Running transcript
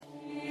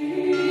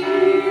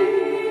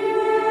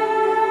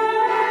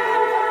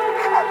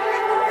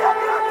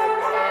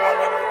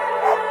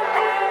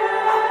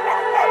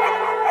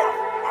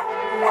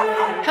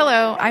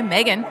I'm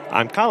Megan.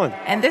 I'm Colin.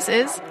 And this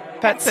is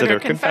Pet Sitter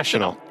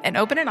Confessional, an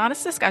open and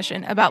honest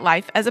discussion about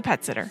life as a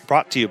pet sitter.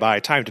 Brought to you by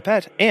Time to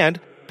Pet and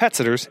Pet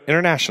Sitters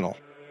International.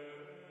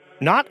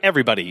 Not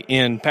everybody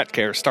in pet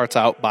care starts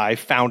out by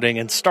founding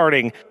and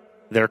starting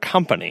their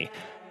company.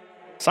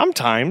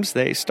 Sometimes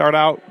they start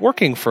out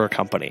working for a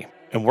company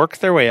and work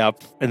their way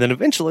up and then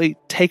eventually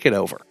take it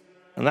over.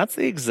 And that's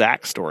the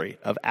exact story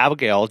of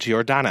Abigail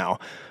Giordano,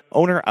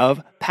 owner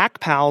of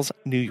Pack Pals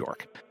New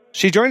York.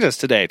 She joins us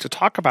today to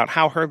talk about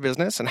how her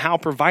business and how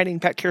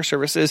providing pet care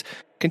services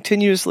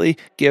continuously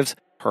gives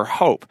her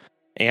hope,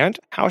 and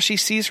how she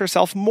sees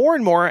herself more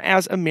and more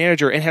as a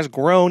manager and has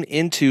grown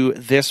into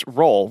this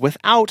role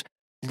without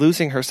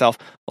losing herself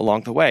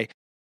along the way.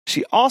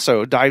 She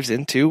also dives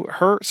into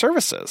her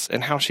services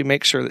and how she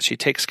makes sure that she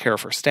takes care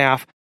of her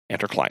staff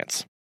and her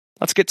clients.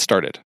 Let's get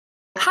started.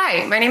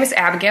 Hi, my name is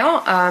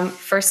Abigail,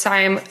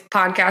 first-time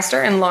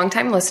podcaster and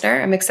long-time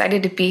listener. I'm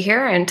excited to be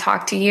here and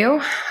talk to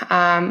you.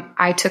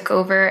 I took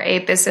over a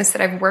business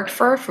that I've worked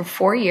for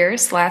 4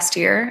 years last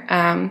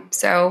year.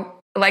 So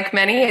like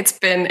many, it's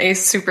been a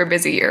super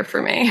busy year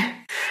for me.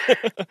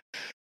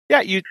 Yeah,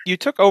 you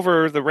took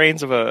over the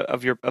reins of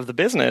the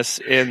business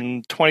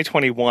in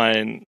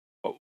 2021.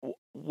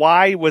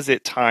 Why was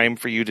it time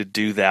for you to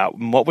do that?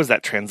 What was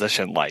that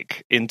transition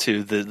like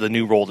into the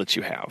new role that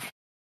you have?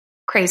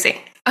 Crazy.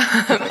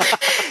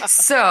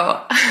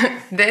 So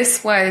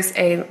this was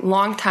a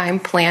long time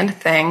planned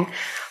thing.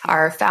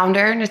 Our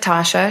founder,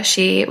 Natasha,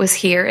 she was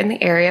here in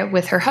the area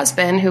with her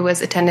husband, who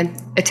was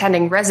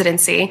attending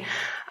residency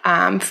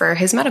for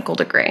his medical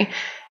degree.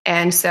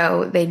 And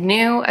so they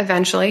knew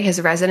eventually his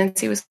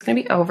residency was going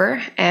to be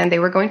over and they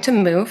were going to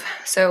move.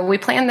 So we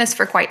planned this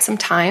for quite some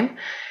time.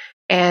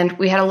 And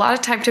we had a lot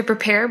of time to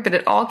prepare, but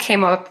it all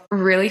came up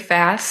really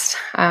fast.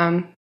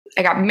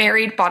 I got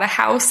married, bought a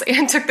house,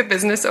 and took the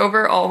business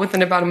over all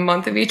within about a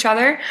month of each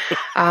other.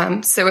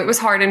 So it was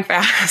hard and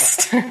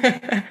fast.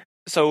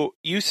 So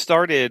you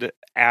started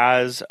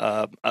as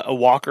a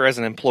walker, as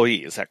an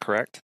employee, is that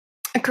correct?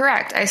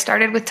 Correct. I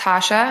started with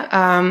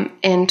Tasha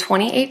in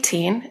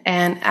 2018.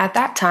 And at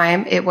that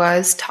time, it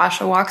was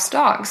Tasha Walks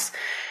Dogs.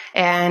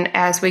 And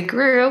as we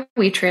grew,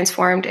 we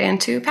transformed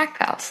into Pack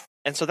Pals.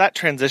 And so that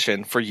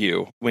transition for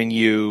you, when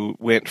you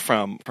went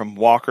from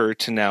walker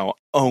to now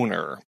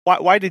owner,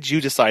 why did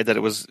you decide that it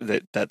was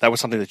that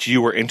was something that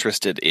you were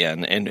interested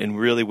in, and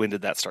really when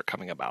did that start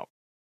coming about?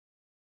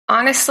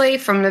 Honestly,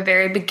 from the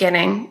very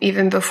beginning,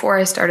 even before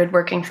I started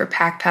working for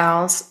Pack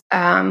Pals,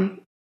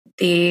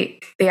 the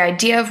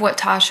idea of what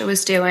Tasha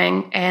was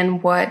doing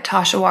and what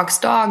Tasha Walks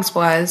Dogs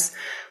was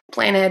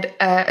planted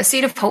a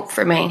seed of hope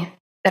for me,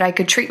 that I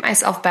could treat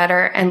myself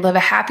better and live a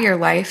happier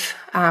life.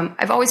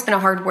 I've always been a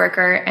hard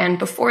worker, and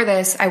before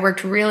this, I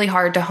worked really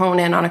hard to hone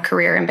in on a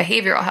career in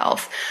behavioral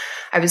health.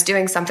 I was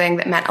doing something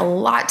that meant a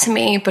lot to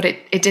me, but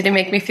it didn't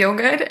make me feel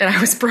good, and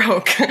I was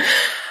broke.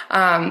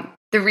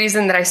 The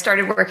reason that I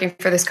started working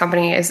for this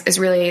company is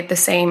really the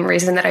same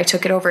reason that I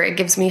took it over. It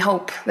gives me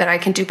hope that I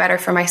can do better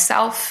for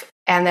myself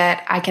and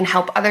that I can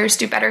help others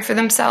do better for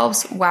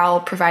themselves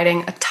while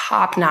providing a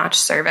top-notch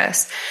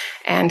service.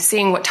 And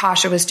seeing what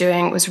Tasha was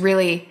doing was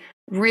really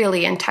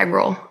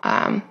integral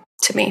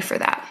to me for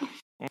that.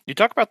 You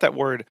talk about that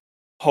word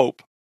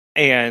hope,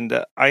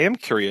 and I am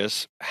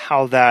curious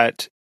how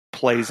that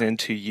plays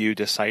into you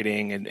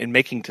deciding and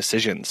making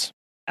decisions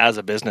as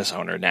a business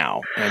owner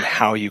now, and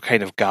how you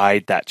kind of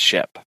guide that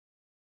ship.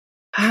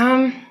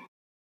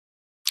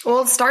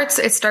 Well, it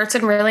starts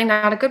in really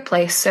not a good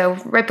place. So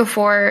right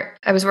before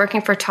I was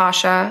working for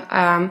Tasha,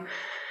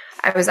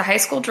 I was a high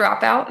school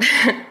dropout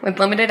with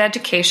limited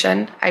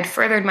education. I'd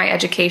furthered my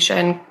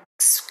education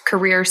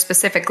career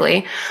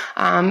specifically.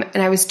 And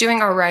I was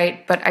doing all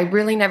right, but I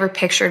really never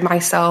pictured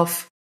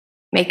myself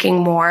making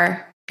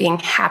more, being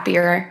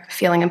happier,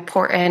 feeling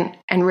important,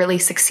 and really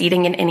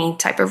succeeding in any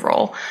type of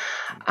role.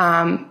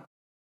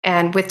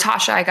 And with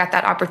Tasha, I got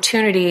that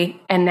opportunity,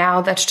 and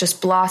now that's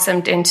just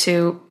blossomed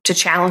into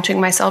challenging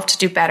myself to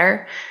do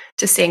better,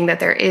 to seeing that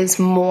there is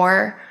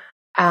more.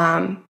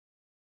 And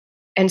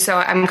so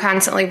I'm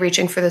constantly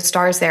reaching for the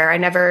stars there.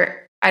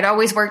 I'd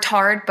always worked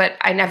hard, but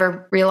I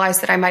never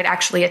realized that I might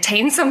actually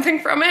attain something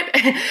from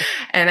it.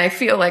 And I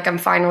feel like I'm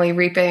finally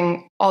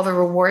reaping all the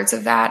rewards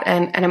of that.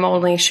 And I'm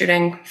only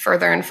shooting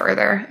further and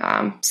further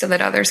so that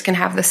others can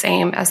have the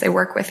same as they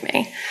work with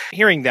me.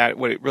 Hearing that,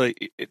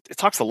 it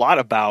talks a lot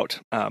about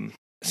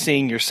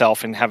seeing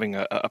yourself and having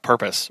a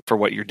purpose for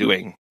what you're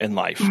doing in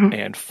life, mm-hmm.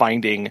 and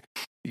finding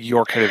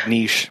your kind of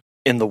niche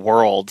in the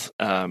world.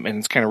 And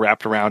it's kind of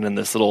wrapped around in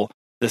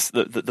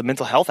the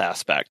mental health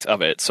aspect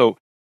of it. So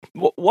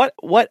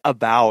what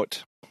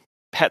about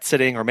pet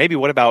sitting, or maybe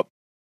what about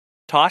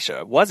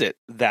Tasha, was it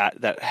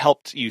that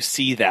helped you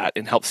see that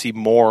and helped see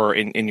more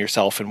in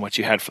yourself and what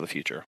you had for the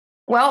future?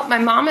 Well, my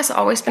mom has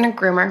always been a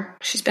groomer.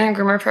 She's been a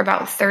groomer for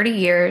about 30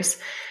 years.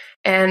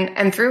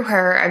 And through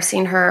her, I've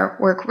seen her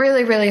work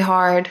really, really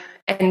hard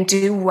and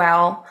do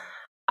well.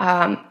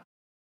 But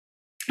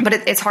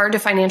it's hard to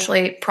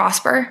financially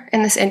prosper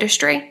in this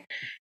industry.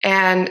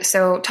 And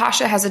so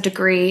Tasha has a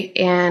degree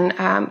in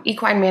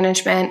equine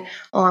management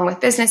along with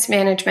business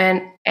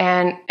management.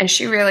 And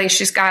she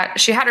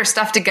had her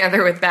stuff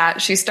together with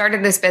that. She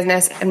started this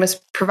business and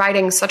was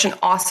providing such an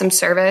awesome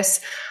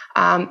service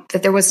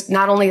that there was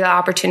not only the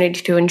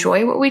opportunity to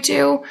enjoy what we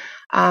do,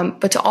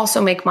 but to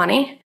also make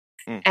money.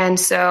 And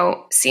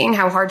so seeing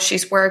how hard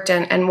she's worked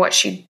and what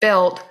she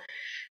built,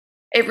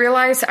 I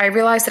realized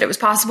that it was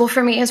possible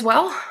for me as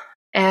well,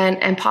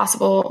 and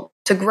possible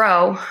to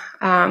grow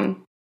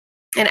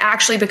and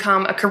actually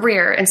become a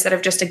career instead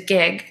of just a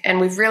gig. And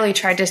we've really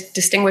tried to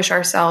distinguish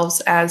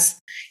ourselves as,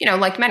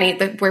 like many,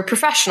 that we're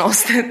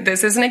professionals.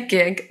 This isn't a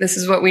gig. This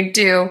is what we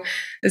do.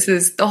 This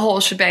is the whole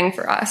shebang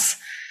for us.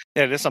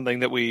 Yeah, it is something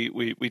that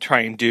we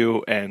try and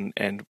do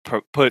and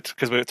put,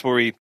 because it's where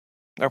we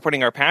are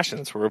putting our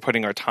passions, where we're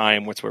putting our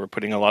time, where we're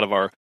putting a lot of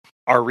our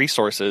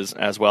resources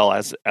as well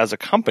as a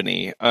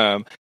company.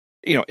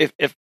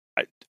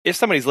 If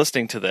somebody's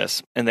listening to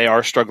this and they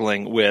are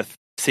struggling with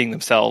seeing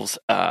themselves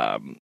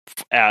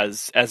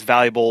as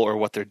valuable, or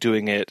what they're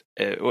doing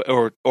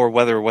or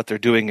whether what they're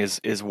doing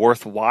is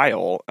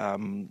worthwhile,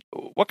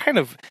 what kind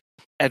of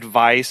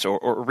advice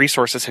or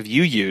resources have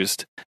you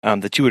used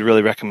that you would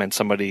really recommend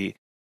somebody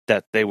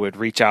that they would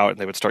reach out and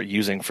they would start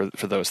using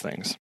for those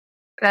things?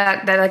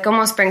 That like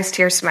almost brings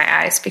tears to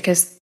my eyes,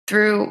 because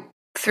through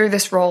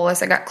this role,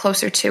 as I got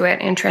closer to it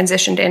and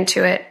transitioned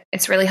into it,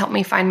 it's really helped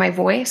me find my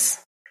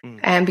voice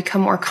and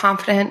become more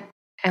confident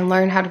and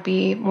learn how to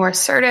be more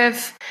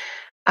assertive.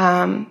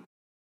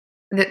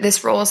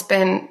 This role has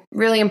been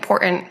really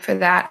important for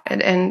that.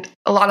 And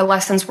a lot of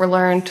lessons were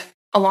learned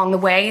along the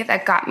way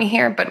that got me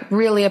here, but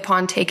really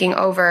upon taking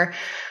over,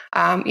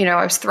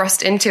 I was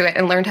thrust into it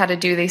and learned how to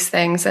do these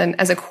things. And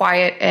as a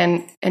quiet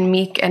and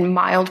meek and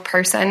mild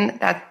person,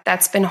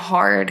 that's been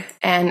hard.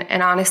 And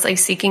honestly,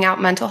 seeking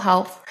out mental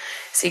health,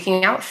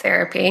 seeking out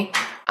therapy,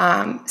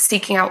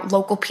 seeking out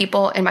local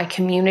people in my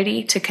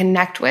community to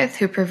connect with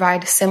who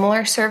provide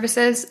similar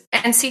services,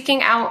 and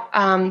seeking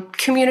out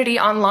community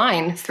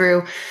online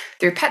through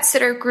pet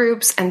sitter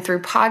groups and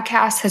through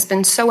podcasts has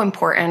been so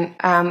important.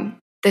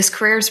 This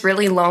career is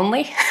really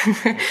lonely.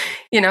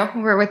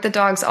 We're with the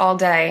dogs all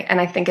day.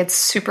 And I think it's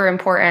super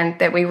important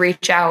that we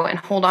reach out and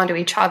hold on to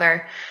each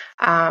other,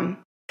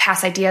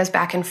 pass ideas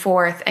back and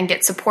forth, and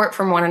get support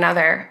from one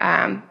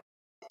another.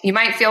 You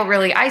might feel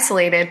really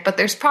isolated, but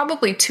there's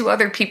probably 2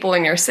 other people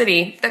in your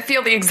city that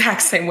feel the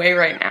exact same way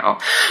right now.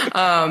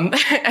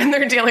 And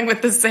they're dealing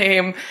with the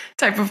same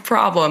type of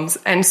problems.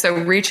 And so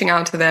reaching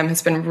out to them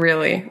has been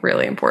really,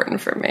 really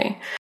important for me.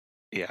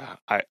 Yeah,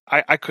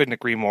 I couldn't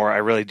agree more. I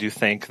really do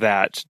think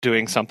that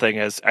doing something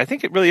I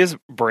think it really is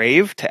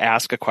brave to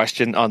ask a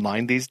question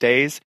online these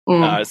days.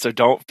 So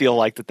don't feel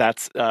like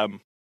that's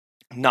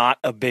not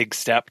a big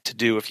step to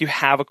do. If you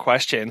have a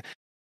question,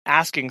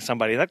 asking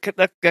somebody, that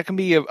can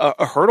be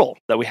a hurdle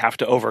that we have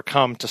to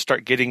overcome to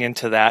start getting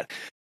into that.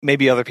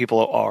 Maybe other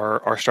people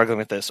are struggling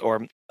with this,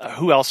 or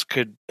who else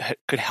could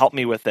help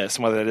me with this,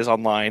 and whether it is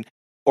online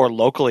or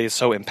locally is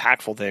so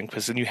impactful then,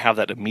 because then you have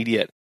that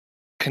immediate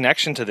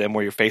connection to them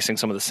where you're facing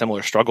some of the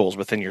similar struggles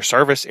within your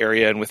service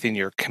area and within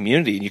your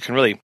community, and you can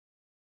really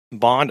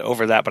bond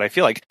over that. But I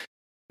feel like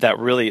that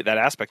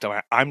aspect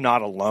of I'm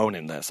not alone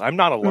in this. I'm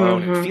not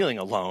alone in feeling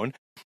alone.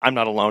 I'm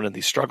not alone in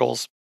these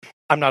struggles.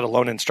 I'm not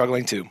alone in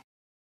struggling to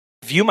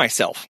view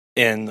myself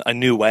in a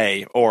new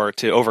way or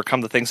to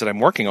overcome the things that I'm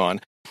working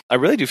on. I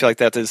really do feel like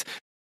that is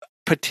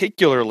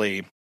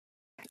particularly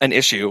an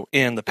issue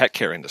in the pet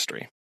care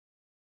industry.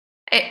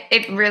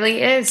 It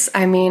really is.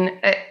 I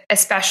mean,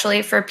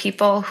 especially for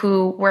people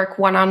who work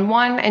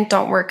one-on-one and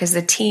don't work as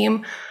a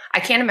team. I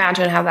can't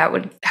imagine how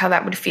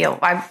that would feel.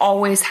 I've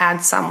always had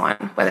someone,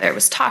 whether it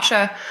was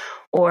Tasha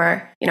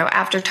or,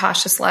 after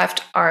Tasha's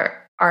left,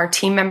 our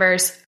team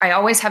members, I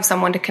always have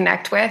someone to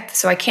connect with.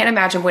 So I can't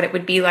imagine what it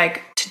would be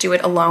like to do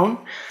it alone.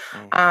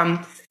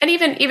 And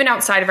even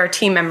outside of our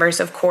team members,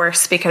 of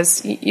course,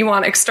 because you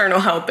want external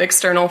help,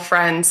 external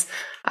friends.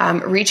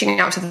 Reaching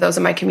out to those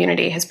in my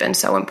community has been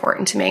so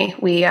important to me.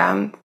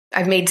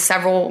 I've made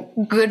several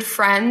good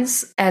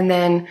friends, and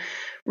then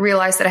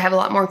realized that I have a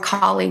lot more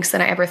colleagues than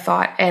I ever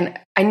thought. And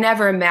I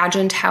never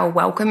imagined how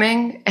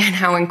welcoming and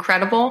how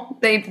incredible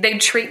they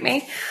treat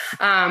me.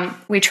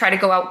 We try to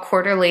go out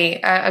quarterly,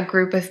 a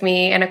group of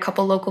me and a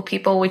couple local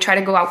people. We try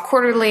to go out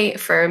quarterly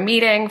for a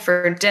meeting,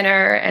 for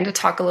dinner, and to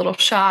talk a little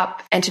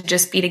shop and to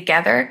just be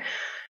together.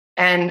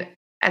 And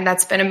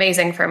that's been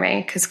amazing for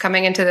me, because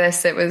coming into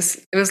this, it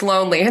was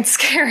lonely and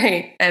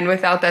scary. And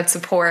without that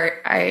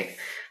support,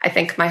 I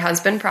think my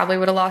husband probably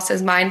would have lost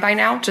his mind by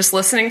now, just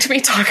listening to me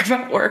talk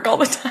about work all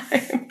the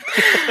time.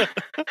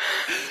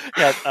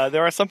 Yeah,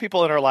 there are some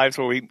people in our lives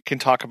where we can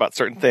talk about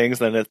certain things,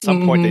 then at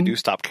some point they do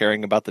stop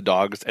caring about the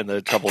dogs and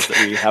the troubles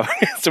that we have.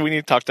 So we need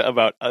to talk to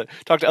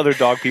other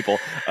dog people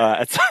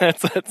at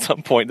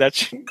some point.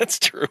 That's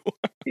true.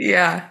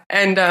 Yeah,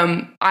 and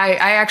I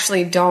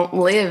actually don't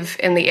live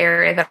in the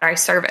area that I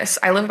service.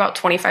 I live about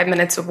 25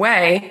 minutes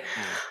away.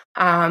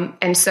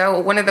 And so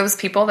one of those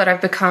people that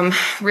I've become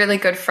really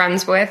good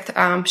friends with,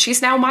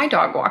 she's now my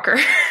dog walker.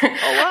 Oh,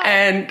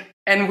 wow.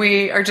 And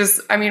we are just,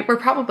 I mean, we're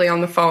probably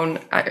on the phone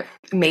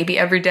maybe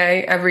every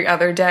day, every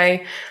other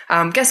day.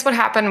 Guess what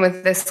happened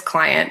with this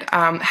client?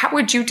 How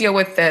would you deal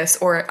with this?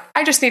 Or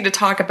I just need to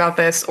talk about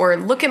this. Or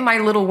look at my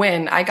little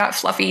win. I got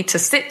Fluffy to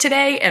sit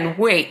today and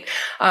wait.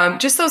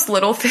 Just those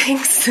little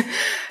things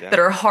that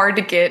are hard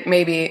to get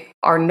maybe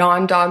our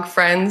non-dog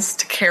friends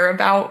to care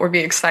about or be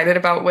excited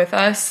about with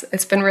us.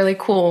 It's been really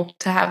cool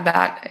to have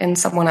that in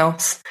someone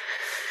else.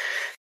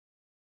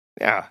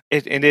 Yeah,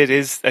 it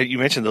is. You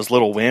mentioned those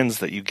little wins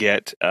that you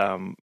get.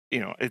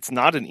 It's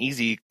not an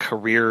easy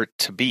career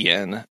to be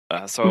in.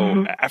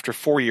 So after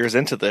 4 years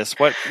into this,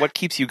 what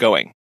keeps you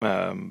going?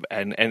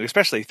 And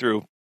especially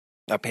through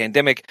a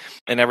pandemic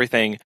and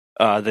everything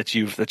that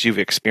you've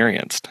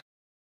experienced.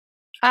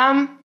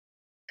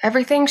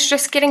 Everything's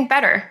just getting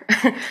better.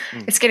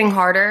 It's getting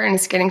harder and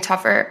it's getting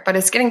tougher, but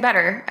it's getting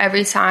better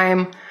every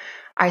time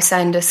I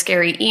send a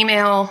scary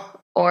email.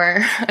 Or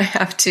I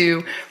have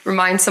to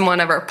remind someone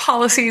of our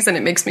policies and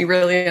it makes me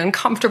really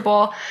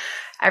uncomfortable.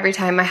 Every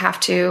time I have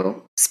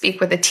to speak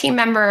with a team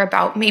member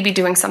about maybe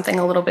doing something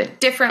a little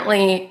bit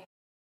differently,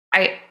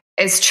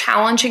 as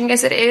challenging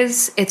as it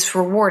is, it's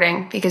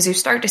rewarding because you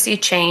start to see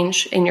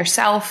change in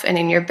yourself and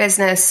in your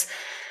business.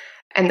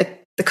 And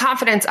the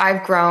confidence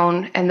I've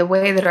grown and the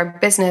way that our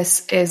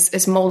business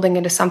is molding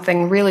into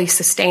something really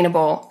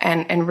sustainable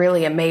and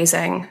really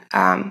amazing.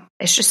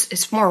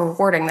 It's more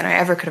rewarding than I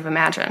ever could have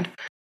imagined.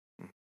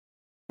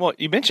 Well,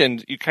 you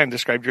mentioned you kind of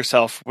described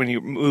yourself when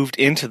you moved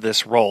into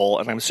this role,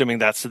 and I'm assuming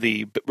that's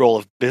the role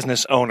of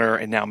business owner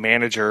and now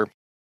manager.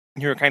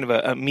 You're kind of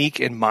a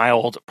meek and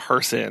mild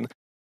person.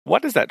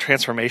 What has that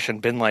transformation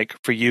been like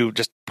for you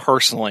just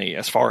personally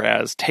as far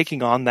as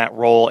taking on that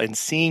role and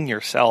seeing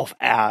yourself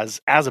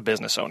as a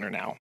business owner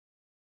now?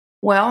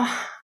 Well,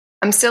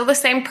 I'm still the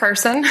same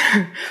person,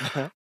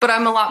 but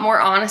I'm a lot more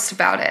honest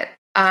about it.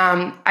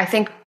 I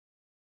think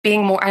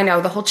being more, I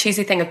know the whole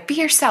cheesy thing of be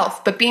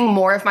yourself, but being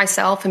more of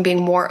myself and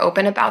being more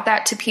open about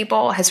that to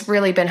people has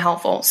really been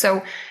helpful.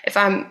 So if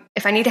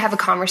I need to have a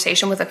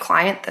conversation with a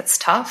client that's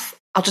tough,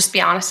 I'll just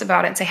be honest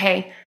about it and say,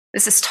 hey,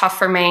 this is tough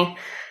for me.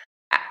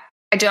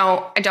 I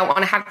don't want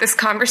to have this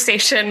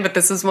conversation, but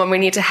this is one we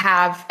need to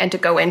have and to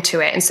go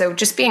into it. And so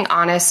just being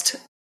honest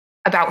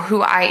about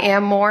who I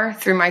am more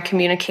through my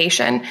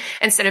communication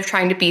instead of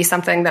trying to be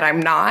something that I'm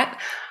not.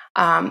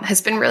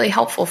 Has been really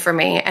helpful for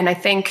me. And I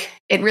think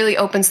it really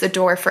opens the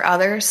door for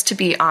others to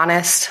be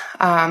honest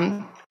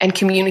and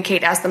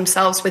communicate as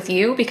themselves with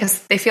you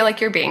because they feel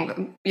like you're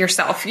being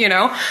yourself,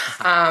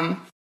 And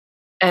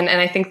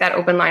I think that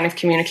open line of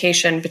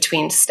communication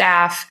between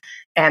staff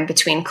and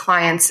between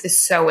clients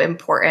is so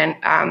important.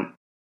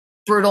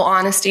 Brutal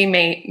honesty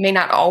may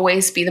not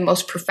always be the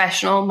most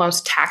professional,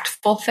 most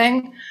tactful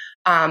thing.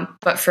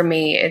 But for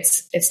me,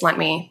 it's lent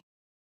me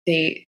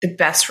the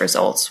best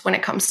results when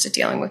it comes to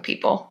dealing with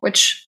people,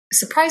 which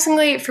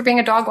surprisingly for being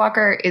a dog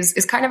walker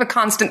is kind of a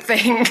constant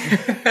thing.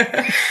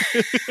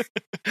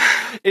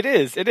 It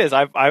is.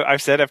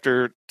 I've said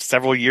after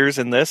several years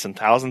in this and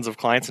thousands of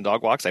clients and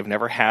dog walks, I've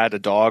never had a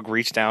dog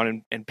reach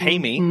down and pay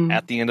me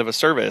at the end of a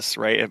service,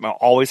 right? I'm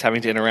always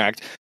having to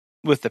interact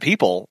with the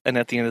people. And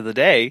at the end of the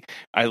day,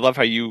 I love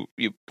how you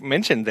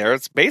mentioned there,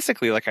 it's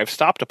basically like I've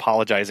stopped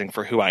apologizing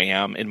for who I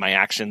am in my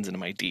actions and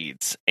my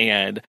deeds.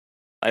 And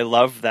I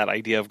love that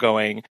idea of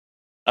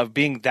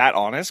being that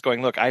honest,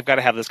 going, look, I've got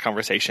to have this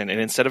conversation.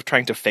 And instead of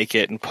trying to fake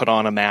it and put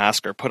on a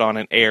mask or put on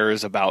an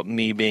airs about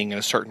me being in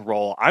a certain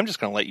role, I'm just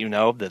going to let you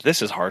know that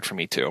this is hard for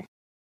me too.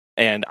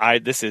 And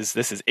this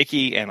is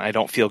icky and I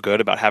don't feel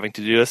good about having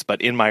to do this.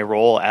 But in my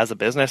role as a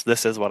business,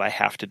 this is what I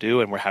have to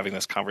do. And we're having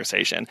this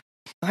conversation.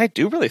 I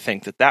do really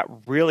think that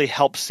really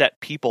helps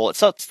set people, it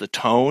sets the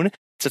tone.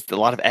 It's a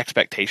lot of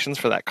expectations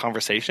for that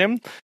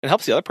conversation. It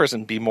helps the other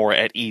person be more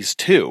at ease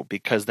too,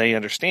 because they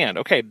understand,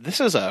 okay,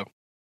 there's a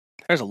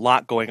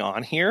lot going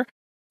on here,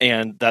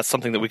 and that's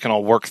something that we can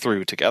all work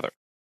through together.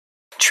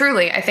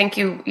 Truly, I think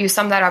you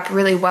summed that up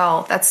really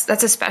well. That's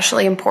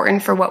especially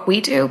important for what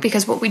we do,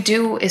 because what we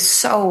do is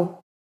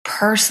so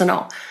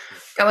personal.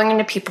 Going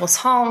into people's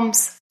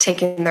homes,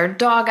 taking their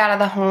dog out of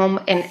the home.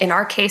 In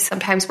our case,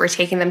 sometimes we're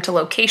taking them to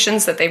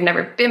locations that they've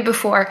never been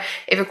before.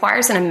 It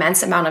requires an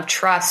immense amount of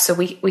trust. So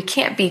we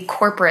can't be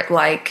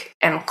corporate-like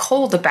and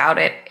cold about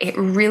it. It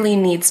really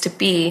needs to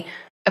be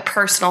a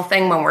personal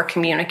thing when we're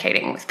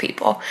communicating with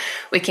people.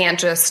 We can't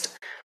just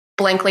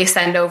blankly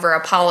send over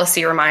a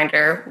policy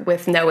reminder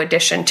with no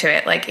addition to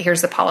it. Like,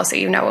 here's the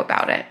policy,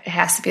 about it. It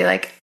has to be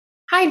like,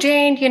 hi,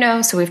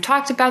 Jane, so we've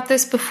talked about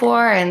this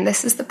before and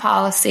this is the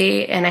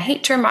policy and I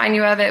hate to remind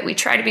you of it. We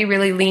try to be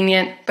really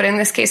lenient, but in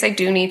this case, I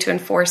do need to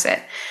enforce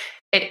it.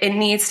 It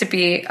needs to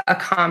be a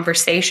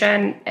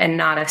conversation and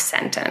not a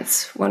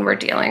sentence when we're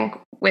dealing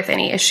with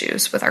any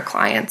issues with our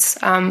clients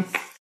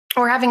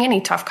or having any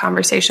tough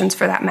conversations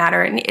for that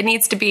matter. It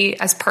needs to be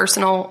as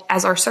personal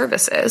as our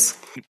service is.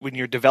 When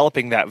you're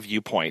developing that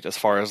viewpoint as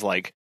far as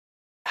like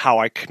how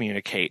I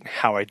communicate,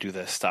 how I do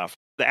this stuff,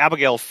 the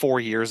Abigail 4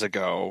 years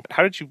ago,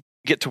 how did you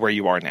get to where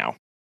you are now?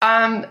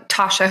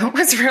 Tasha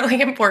was really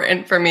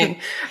important for me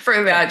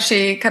for that.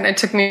 She kind of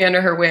took me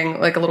under her wing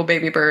like a little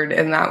baby bird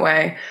in that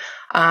way.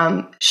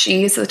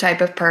 She's the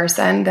type of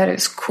person that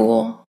is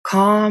cool,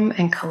 calm,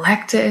 and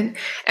collected.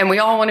 And we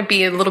all want to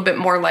be a little bit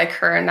more like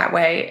her in that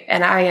way.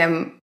 And I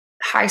am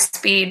high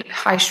speed,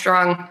 high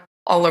strung,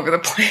 all over the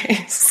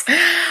place.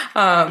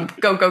 Go,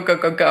 go, go,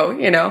 go, go,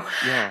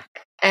 Yeah.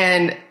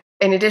 And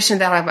in addition to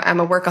that, I'm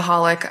a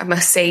workaholic. I'm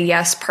a say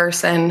yes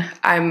person.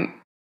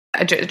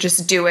 I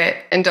just do it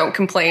and don't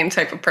complain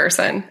type of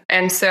person.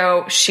 And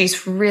so she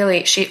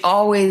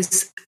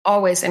always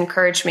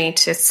encouraged me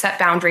to set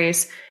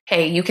boundaries.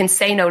 Hey, you can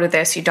say no to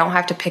this. You don't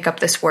have to pick up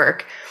this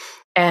work.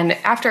 And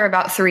after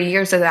about 3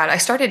 years of that, I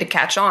started to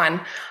catch on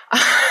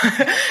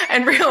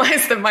and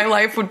realized that my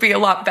life would be a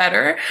lot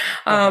better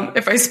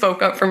if I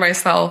spoke up for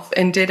myself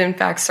and did, in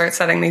fact, start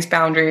setting these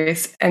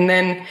boundaries. And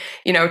then,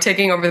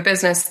 taking over the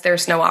business,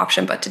 there's no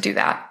option but to do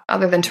that.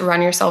 Other than to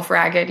run yourself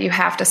ragged, you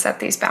have to set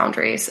these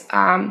boundaries.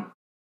 And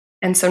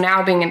so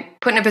now being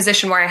put in a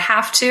position where I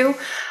have to,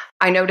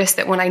 I notice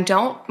that when I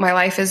don't, my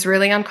life is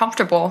really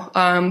uncomfortable.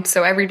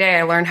 So every day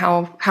I learn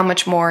how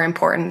much more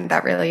important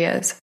that really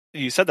is.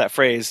 You said that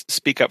phrase,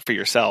 speak up for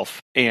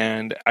yourself.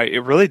 And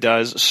it really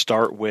does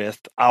start with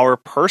our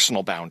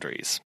personal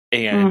boundaries.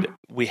 And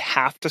we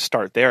have to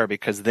start there,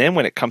 because then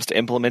when it comes to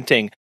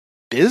implementing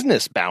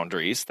business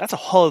boundaries, that's a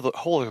whole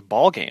other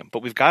ballgame.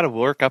 But we've got to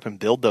work up and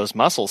build those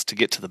muscles to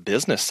get to the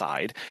business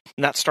side.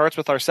 And that starts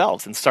with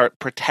ourselves, and start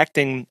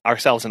protecting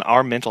ourselves and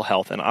our mental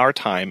health and our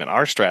time and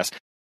our stress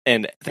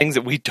and things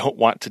that we don't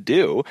want to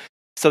do,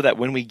 so that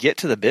when we get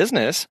to the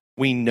business,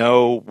 we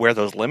know where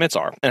those limits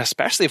are. And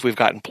especially if we've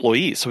got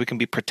employees, so we can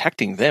be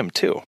protecting them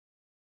too.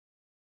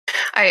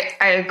 I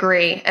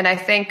agree. And I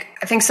think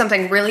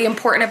something really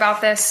important about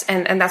this,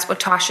 and that's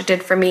what Tasha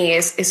did for me,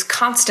 is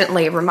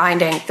constantly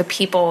reminding the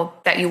people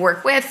that you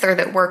work with or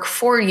that work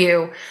for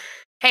you,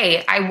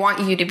 hey, I want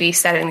you to be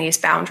setting these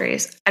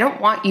boundaries. I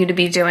don't want you to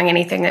be doing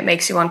anything that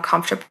makes you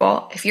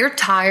uncomfortable. If you're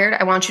tired,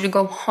 I want you to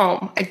go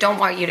home. I don't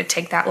want you to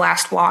take that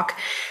last walk.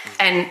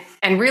 And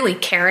really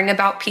caring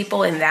about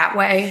people in that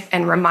way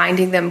and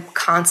reminding them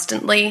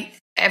constantly,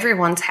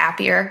 everyone's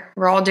happier.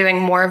 We're all doing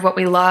more of what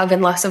we love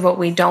and less of what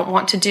we don't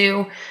want to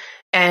do.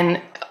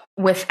 And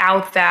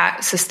without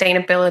that,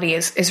 sustainability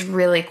is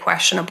really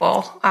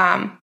questionable.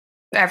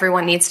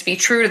 Everyone needs to be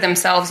true to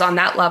themselves on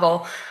that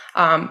level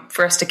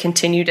for us to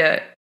continue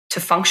to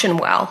function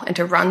well and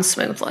to run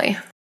smoothly.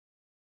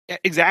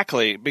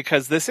 Exactly,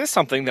 because this is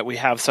something that we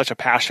have such a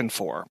passion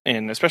for.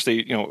 And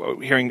especially,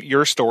 hearing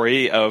your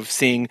story of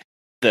seeing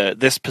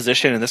this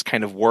position and this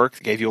kind of work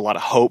gave you a lot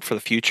of hope for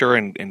the future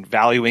and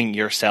valuing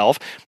yourself.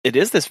 It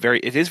is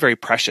very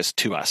precious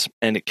to us,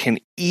 and it can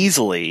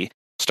easily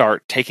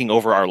start taking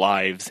over our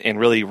lives and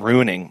really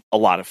ruining a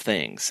lot of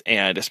things.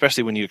 And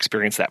especially when you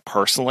experience that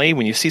personally,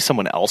 when you see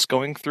someone else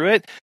going through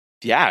it,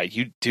 yeah,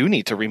 you do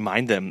need to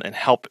remind them and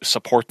help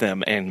support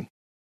them and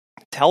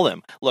tell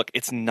them, look,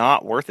 it's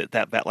not worth it.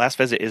 That last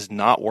visit is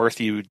not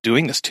worth you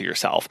doing this to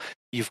yourself.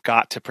 You've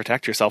got to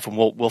protect yourself, and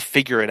we'll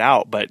figure it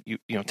out. But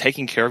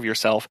taking care of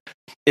yourself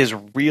is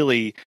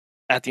really,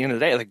 at the end of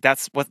the day, like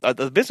that's what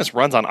the business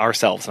runs on,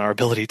 ourselves and our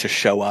ability to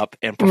show up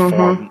and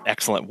perform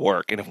excellent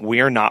work. And if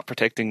we're not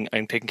protecting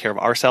and taking care of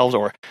ourselves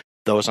or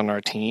those on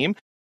our team,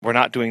 we're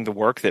not doing the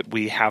work that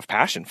we have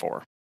passion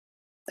for.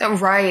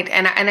 Right.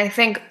 And I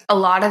think a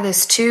lot of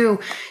this too,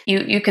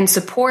 you can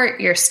support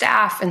your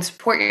staff and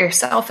support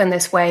yourself in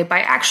this way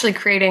by actually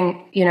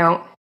creating,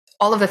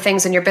 all of the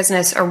things in your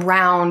business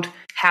around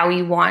how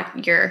you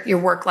want your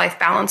work-life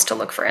balance to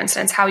look, for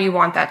instance, how you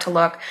want that to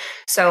look.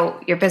 So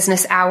your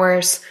business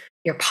hours,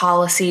 your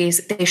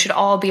policies, they should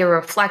all be a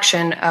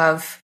reflection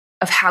of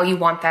how you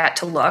want that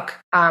to look.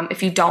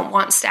 If you don't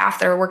want staff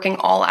that are working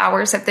all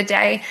hours of the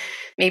day,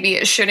 maybe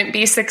it shouldn't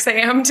be 6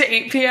 a.m. to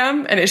 8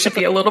 p.m. and it should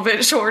be a little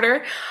bit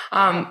shorter.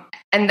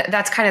 And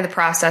that's kind of the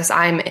process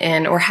I'm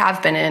in or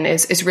have been in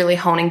is really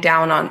honing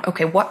down on,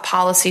 okay, what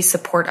policies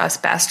support us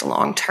best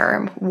long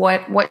term?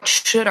 What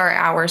should our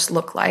hours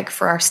look like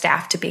for our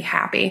staff to be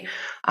happy?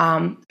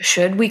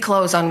 Should we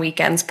close on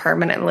weekends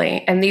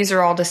permanently? And these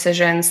are all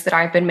decisions that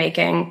I've been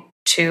making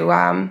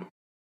to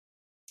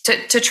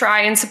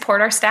try and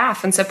support our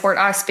staff and support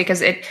us,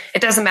 because it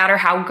doesn't matter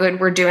how good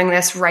we're doing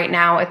this right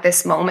now at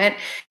this moment.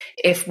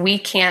 If we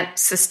can't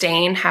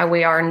sustain how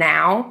we are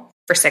now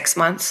for 6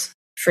 months,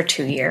 for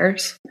 2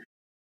 years,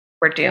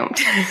 we're doomed.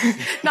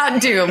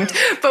 Not doomed,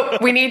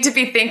 but we need to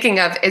be thinking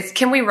of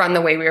can we run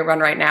the way we run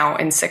right now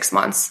in 6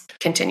 months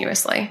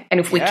continuously? And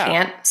if we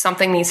can't,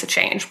 something needs to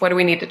change. What do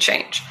we need to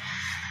change?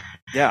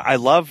 Yeah, I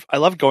love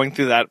going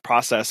through that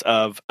process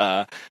of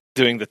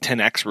doing the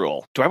 10x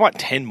rule. Do I want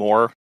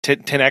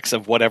 10x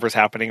of whatever's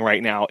happening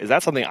right now? Is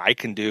that something I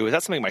can do? Is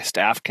that something my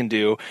staff can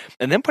do?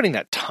 And then putting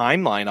that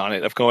timeline on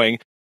it of going,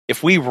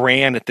 if we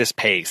ran at this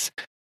pace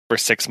for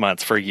 6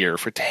 months, for a year,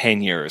 for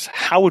 10 years,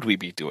 how would we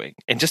be doing?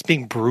 And just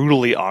being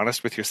brutally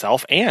honest with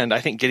yourself. And I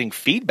think getting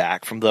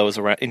feedback from those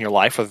around in your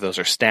life, whether those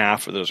are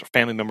staff or those are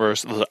family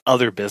members, those are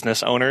other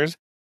business owners,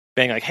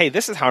 being like, hey,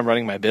 this is how I'm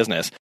running my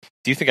business.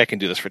 Do you think I can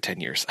do this for 10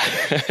 years?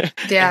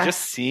 Yeah. And just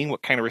seeing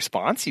what kind of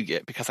response you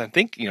get. Because I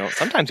think,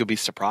 sometimes you'll be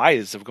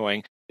surprised of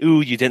going,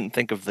 ooh, you didn't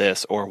think of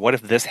this, or what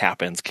if this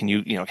happens?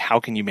 How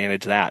can you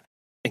manage that?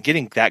 And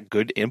getting that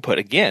good input,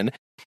 again,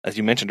 as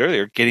you mentioned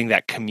earlier, getting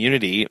that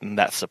community and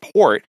that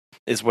support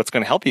is what's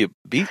going to help you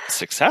be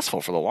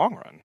successful for the long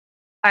run.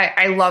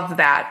 I love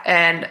that.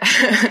 And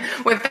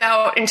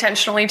without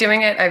intentionally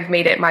doing it, I've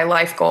made it my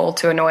life goal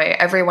to annoy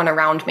everyone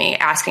around me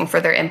asking for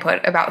their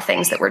input about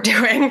things that we're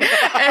doing. And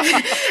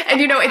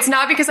it's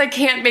not because I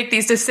can't make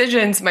these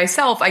decisions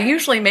myself. I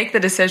usually make the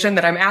decision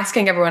that I'm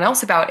asking everyone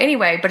else about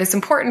anyway, but it's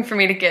important for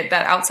me to get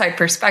that outside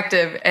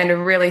perspective and to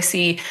really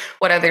see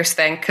what others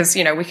think. Because,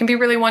 we can be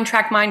really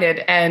one-track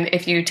minded. And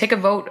if you take a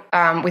vote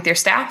with your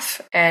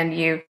staff and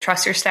you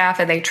trust your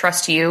staff and they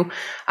trust you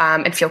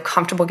and feel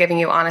comfortable giving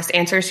you honest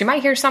answers, you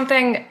might hear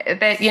something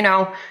that,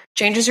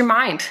 changes your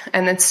mind.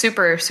 And that's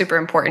super, super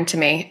important to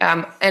me.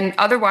 And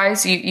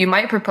otherwise you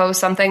might propose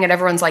something and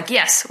everyone's like,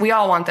 yes, we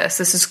all want this.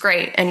 This is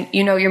great. And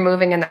you're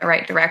moving in the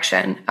right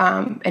direction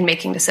and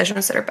making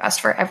decisions that are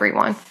best for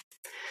everyone.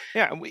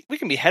 Yeah, and we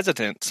can be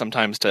hesitant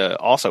sometimes to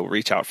also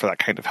reach out for that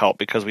kind of help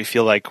because we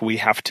feel like we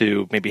have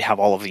to maybe have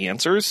all of the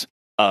answers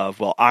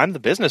of, well, I'm the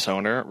business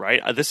owner, right?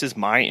 This is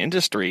my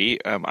industry.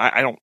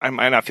 I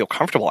might not feel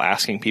comfortable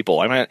asking people.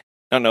 I might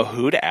not know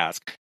who to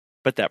ask.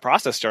 But that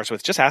process starts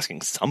with just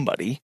asking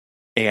somebody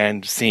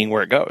and seeing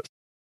where it goes.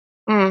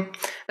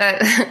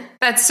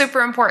 That's super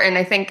important.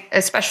 I think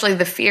especially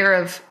the fear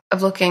of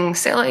looking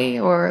silly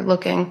or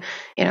looking,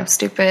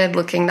 stupid,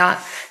 looking not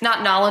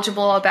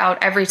knowledgeable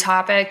about every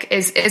topic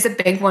is a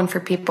big one for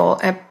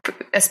people,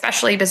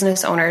 especially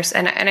business owners.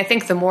 And I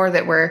think the more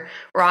that we're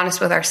honest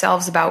with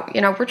ourselves about,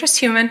 we're just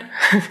human.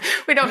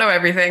 We don't know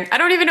everything. I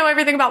don't even know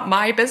everything about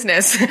my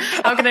business.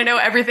 How can I know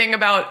everything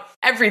about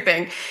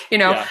everything?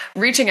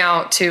 Reaching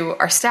out to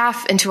our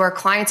staff and to our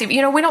clients. We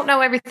don't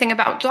know everything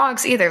about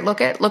dogs either.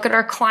 Look at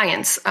our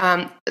clients.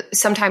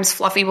 Sometimes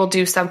Fluffy will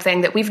do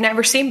something that we've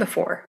never seen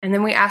before. And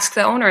then we ask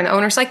the owner and the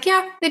owner's like,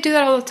 yeah, they do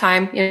that all the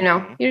time.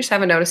 You just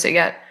haven't noticed it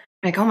yet.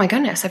 I'm like, oh my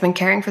goodness, I've been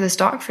caring for this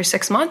dog for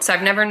 6 months.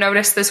 I've never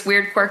noticed this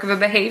weird quirk of a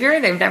behavior.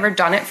 They've never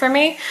done it for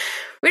me.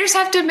 We just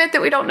have to admit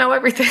that we don't know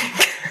everything.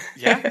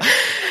 Yeah.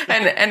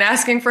 and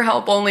asking for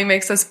help only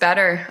makes us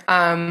better.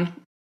 I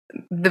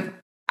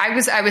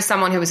was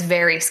someone who was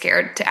very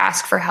scared to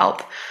ask for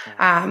help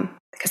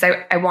because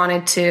I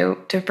wanted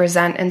to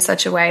present in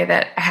such a way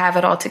that I have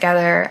it all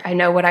together. I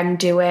know what I'm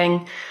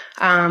doing.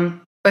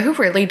 But who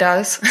really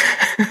does?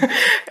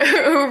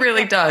 Who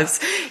really does?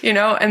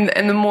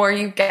 And the more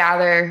you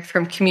gather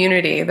from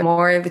community, the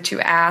more that you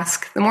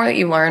ask, the more that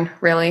you learn,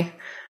 really.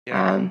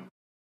 Yeah.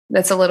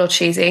 That's a little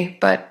cheesy,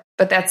 but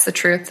that's the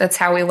truth. That's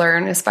how we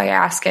learn, is by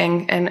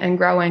asking and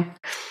growing.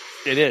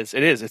 It is.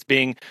 It's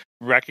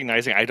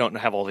recognizing I don't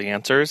have all the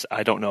answers.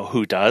 I don't know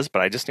who does,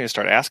 but I just need to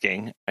start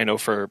asking. I know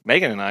for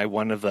Megan and I,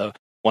 one of the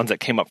ones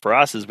that came up for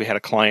us is we had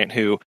a client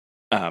who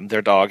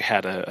their dog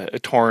had a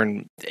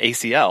torn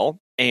ACL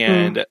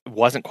and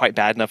wasn't quite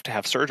bad enough to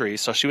have surgery.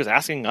 So she was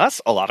asking us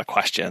a lot of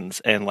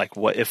questions and like,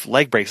 what if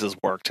leg braces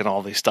worked and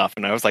all these stuff.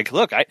 And I was like,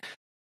 look,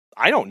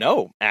 I don't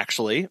know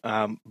actually.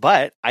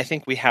 But I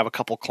think we have a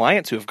couple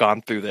clients who have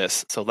gone through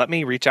this. So let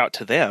me reach out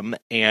to them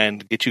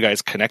and get you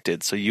guys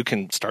connected so you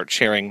can start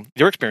sharing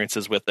your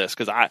experiences with this.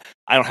 Cause I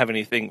don't have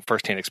anything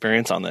firsthand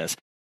experience on this.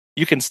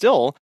 You can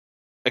still,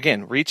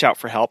 again, reach out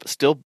for help,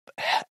 still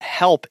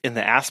help in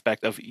the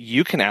aspect of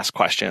you can ask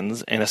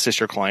questions and assist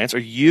your clients, or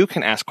you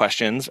can ask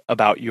questions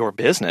about your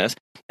business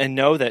and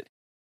know that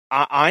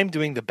I'm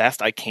doing the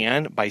best I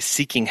can by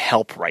seeking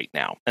help right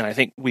now. And I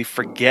think we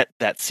forget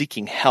that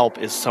seeking help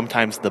is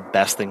sometimes the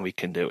best thing we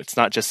can do. It's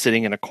not just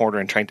sitting in a corner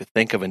and trying to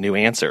think of a new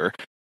answer.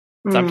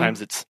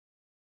 Sometimes it's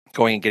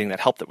going and getting that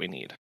help that we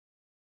need.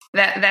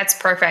 That's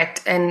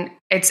perfect. And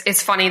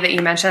it's funny that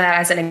you mentioned that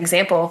as an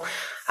example.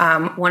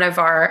 One of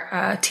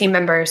our team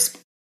members,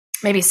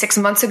 maybe 6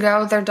 months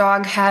ago, their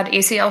dog had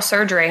ACL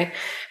surgery.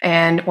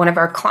 And one of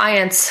our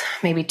clients,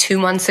 maybe 2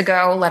 months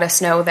ago, let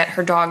us know that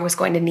her dog was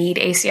going to need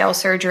ACL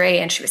surgery.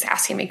 And she was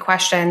asking me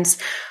questions.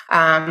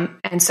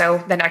 And so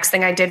the next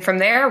thing I did from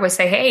there was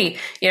say, hey,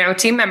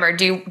 team member,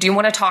 do you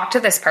want to talk to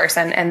this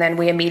person? And then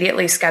we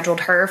immediately scheduled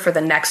her for the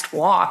next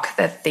walk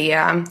that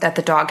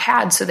the dog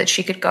had so that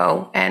she could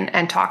go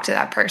and talk to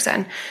that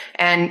person.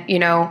 And,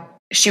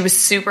 she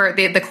was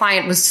the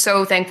client was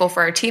so thankful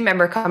for our team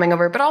member coming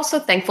over, but also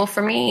thankful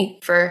for me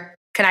for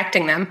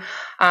connecting them.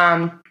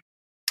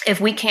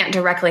 If we can't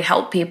directly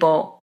help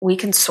people, we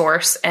can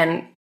source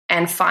and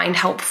find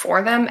help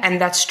for them. And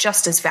that's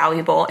just as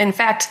valuable. In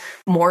fact,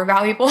 more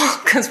valuable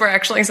because we're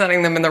actually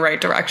sending them in the right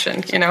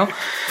direction, Yeah.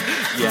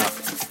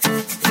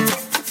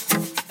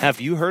 Have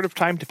you heard of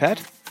Time to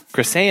Pet?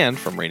 Chris-Anne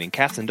from Raining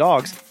Cats and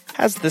Dogs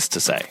has this to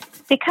say.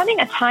 Becoming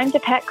a Time to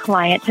Pet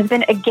client has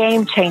been a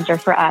game changer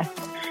for us.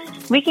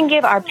 We can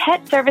give our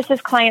pet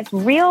services clients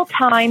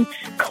real-time,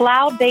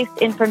 cloud-based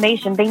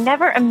information they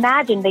never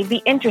imagined they'd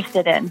be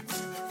interested in.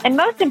 And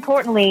most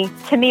importantly,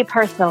 to me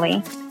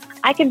personally,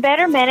 I can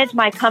better manage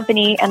my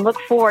company and look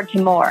forward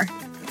to more.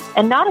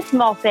 And not a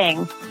small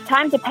thing,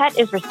 Time to Pet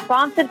is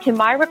responsive to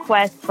my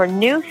requests for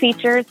new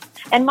features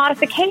and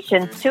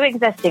modifications to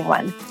existing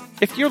ones.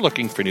 If you're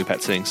looking for new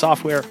pet sitting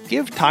software,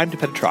 give Time to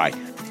Pet a try.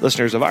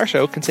 Listeners of our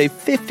show can save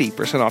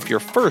 50% off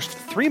your first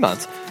 3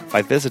 months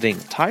by visiting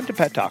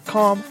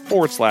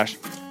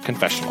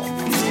timetopet.com/confessional.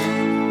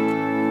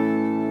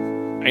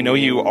 I know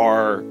you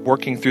are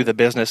working through the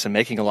business and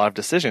making a lot of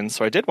decisions,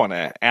 so I did want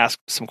to ask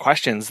some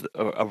questions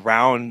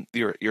around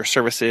your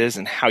services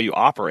and how you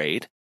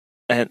operate.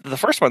 And the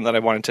first one that I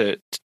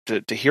wanted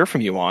to hear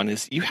from you on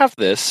is you have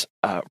this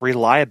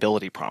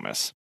reliability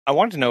promise. I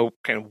wanted to know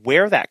kind of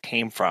where that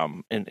came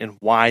from and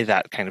why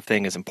that kind of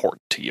thing is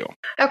important to you.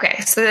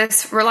 Okay, so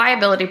this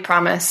reliability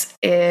promise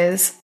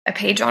is a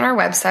page on our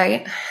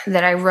website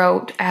that I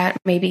wrote at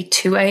maybe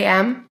 2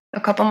 a.m. a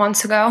couple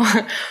months ago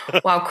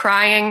while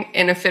crying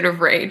in a fit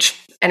of rage.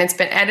 And it's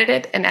been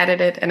edited and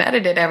edited and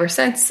edited ever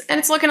since. And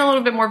it's looking a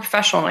little bit more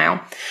professional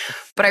now.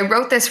 But I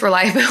wrote this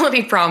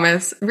reliability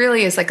promise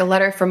really is like a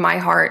letter from my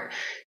heart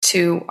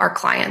to our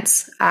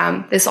clients.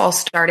 This all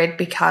started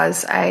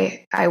because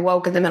I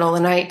woke in the middle of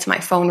the night to my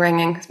phone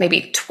ringing,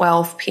 maybe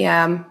 12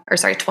 a.m.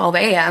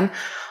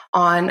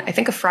 on, I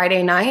think, a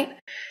Friday night.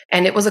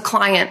 And it was a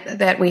client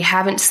that we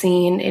haven't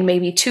seen in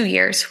maybe 2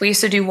 years. We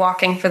used to do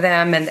walking for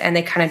them and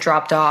they kind of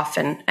dropped off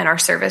and our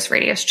service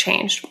radius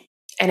changed.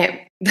 And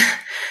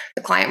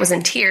the client was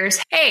in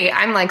tears. Hey,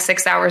 I'm like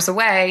 6 hours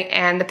away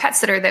and the pet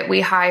sitter that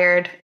we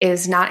hired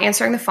is not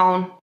answering the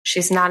phone.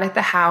 She's not at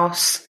the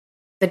house.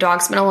 The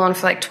dog's been alone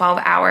for like 12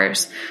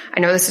 hours.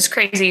 I know this is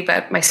crazy,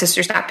 but my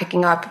sister's not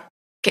picking up.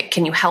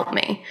 Can you help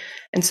me?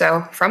 And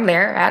so from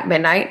there at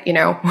midnight,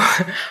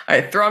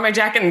 I threw on my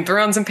jacket and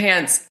threw on some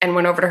pants and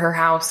went over to her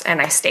house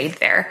and I stayed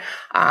there.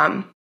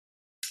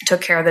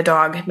 Took care of the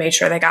dog, made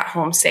sure they got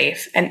home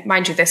safe. And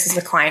mind you, this is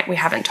a client we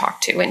haven't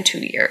talked to in 2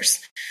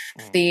 years.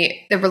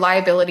 The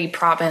reliability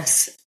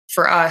promise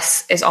for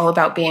us is all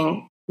about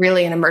being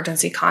really an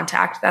emergency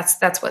contact.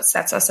 That's what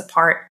sets us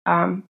apart.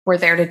 We're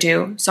there to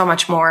do so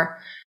much more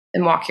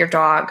than walk your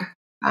dog.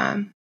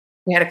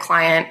 We had a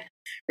client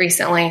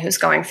recently who's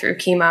going through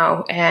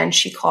chemo and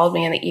she called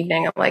me in the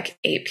evening at like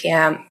 8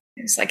 p.m.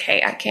 It's like,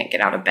 hey, I can't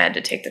get out of bed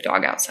to take the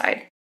dog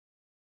outside.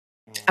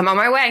 I'm on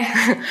my way.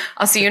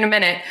 I'll see you in a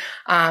minute.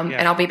 And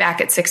I'll be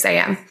back at 6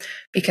 a.m.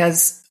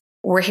 because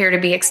we're here to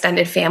be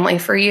extended family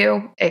for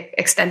you,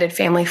 extended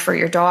family for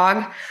your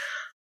dog.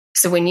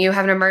 So when you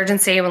have an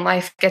emergency, when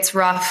life gets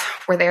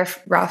rough, we're there.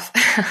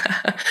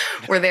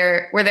 We're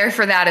there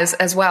for that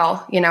as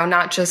well.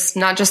 Not just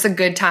the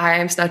good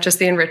times, not just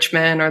the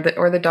enrichment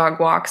or the dog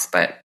walks,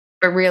 but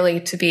really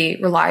to be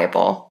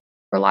reliable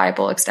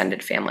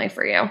extended family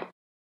for you.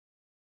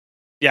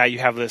 Yeah, you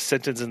have this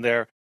sentence in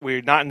there.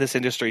 We're not in this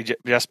industry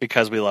just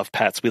because we love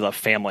pets. We love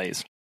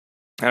families.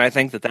 And I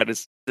think that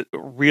is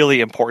really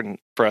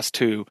important for us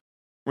to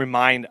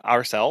remind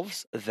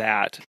ourselves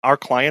that our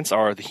clients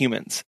are the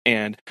humans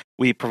and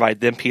we provide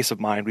them peace of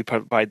mind, we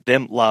provide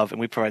them love,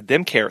 and we provide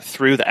them care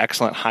through the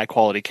excellent high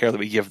quality care that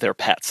we give their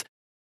pets.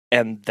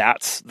 And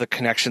that's the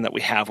connection that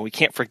we have. And we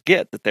can't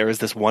forget that there is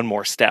this one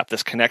more step,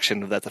 this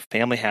connection that the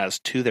family has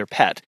to their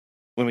pet.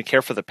 When we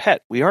care for the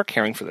pet, we are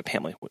caring for the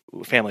family.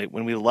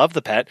 When we love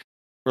the pet,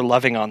 we're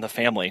loving on the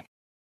family.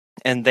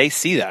 And they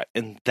see that.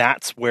 And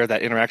that's where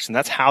that interaction,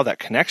 that's how that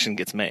connection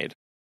gets made.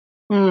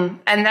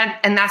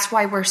 And that's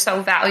why we're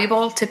so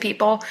valuable to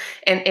people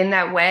in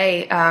that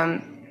way.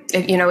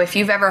 If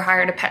you've ever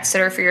hired a pet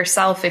sitter for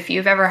yourself, if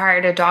you've ever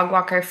hired a dog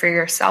walker for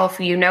yourself,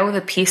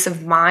 the peace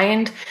of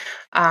mind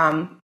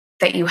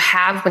that you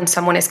have when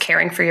someone is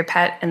caring for your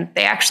pet and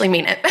they actually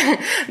mean it.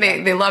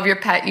 They love your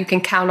pet. You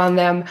can count on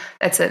them.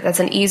 That's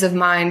an ease of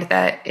mind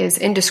that is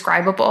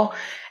indescribable.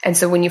 And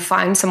so when you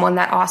find someone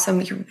that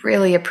awesome, you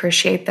really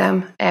appreciate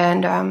them.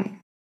 And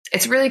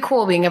it's really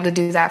cool being able to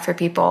do that for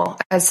people.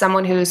 As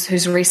someone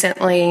who's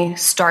recently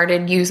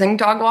started using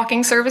dog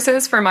walking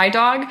services for my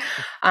dog,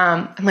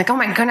 I'm like, oh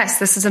my goodness,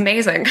 this is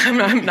amazing.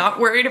 I'm not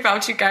worried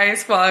about you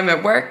guys while I'm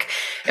at work.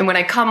 And when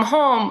I come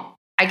home,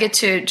 I get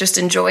to just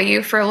enjoy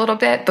you for a little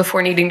bit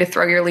before needing to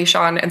throw your leash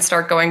on and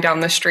start going down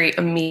the street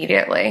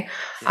immediately.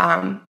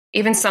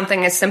 Even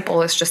something as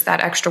simple as just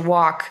that extra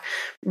walk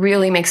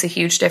really makes a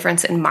huge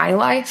difference in my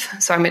life.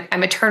 So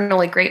I'm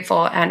eternally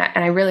grateful. And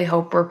I really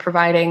hope we're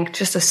providing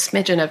just a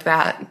smidgen of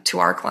that to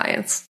our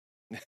clients.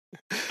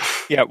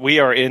 Yeah,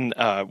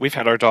 we've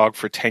had our dog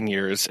for 10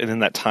 years. And in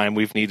that time,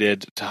 we've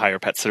needed to hire a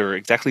pet sitter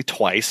exactly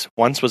twice.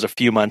 Once was a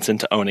few months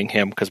into owning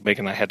him because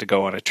Megan and I had to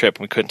go on a trip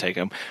and we couldn't take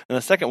him. And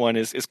the second one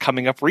is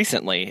coming up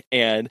recently.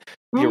 And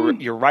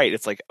you're right.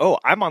 It's like, oh,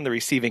 I'm on the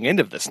receiving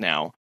end of this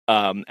now.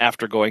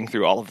 After going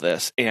through all of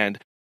this, and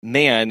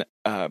man,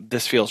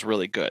 this feels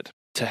really good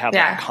to have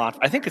that.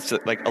 I think it's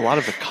like a lot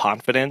of the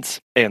confidence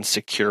and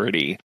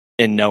security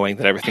in knowing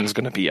that everything's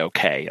going to be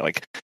okay.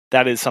 Like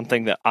that is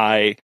something that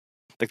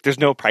there's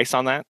no price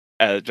on that.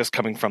 Just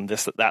coming from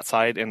that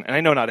side, and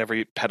I know not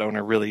every pet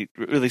owner really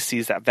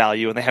sees that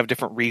value, and they have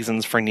different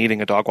reasons for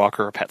needing a dog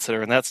walker or a pet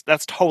sitter, and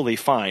that's totally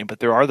fine.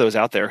 But there are those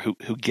out there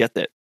who get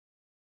it,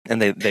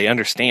 and they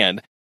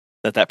understand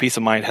that peace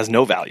of mind has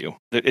no value.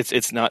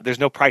 It's not. There's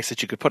no price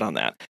that you could put on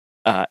that,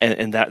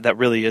 and that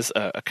really is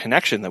a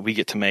connection that we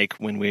get to make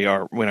when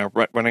we're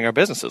running our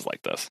businesses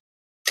like this.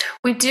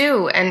 We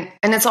do. And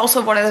it's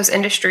also one of those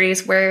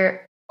industries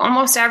where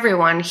almost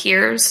everyone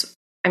hears,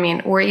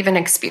 or even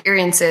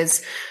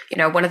experiences,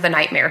 one of the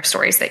nightmare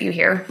stories that you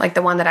hear, like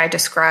the one that I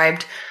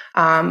described,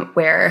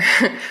 where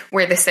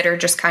the sitter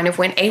just kind of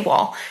went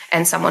AWOL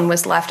and someone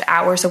was left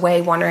hours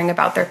away wondering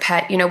about their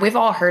pet. We've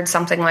all heard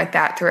something like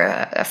that through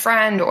a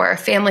friend or a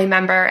family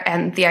member.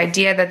 And the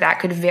idea that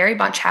could very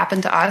much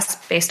happen to us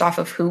based off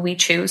of who we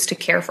choose to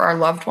care for our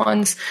loved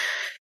ones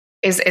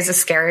is a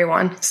scary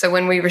one. So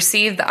when we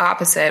receive the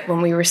opposite,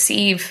 when we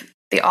receive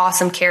the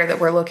awesome care that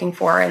we're looking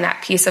for and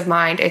that peace of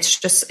mind, it's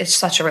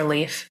such a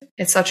relief.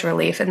 It's such a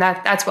relief. And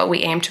that's what we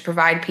aim to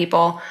provide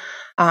people.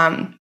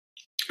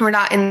 We're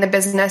not in the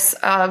business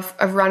of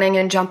running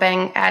and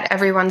jumping at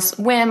everyone's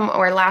whim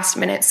or last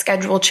minute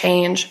schedule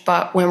change,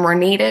 but when we're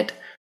needed,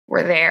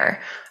 we're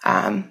there.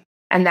 And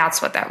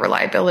that's what that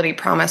reliability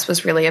promise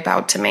was really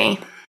about to me.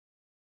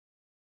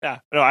 Yeah,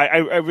 no,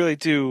 I really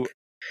do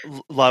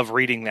love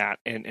reading that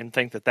and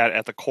think that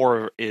at the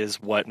core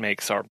is what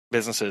makes our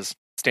businesses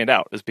stand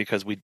out, is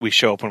because we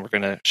show up when we're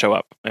going to show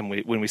up. And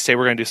when we say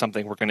we're going to do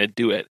something, we're going to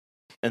do it.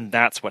 And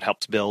that's what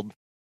helps build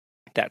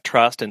that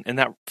trust and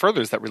that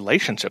furthers that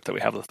relationship that we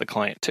have with the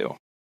client too.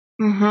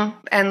 Mm-hmm.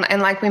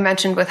 And like we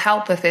mentioned with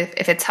help, if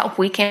it's help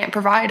we can't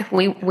provide,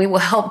 we will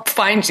help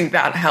find you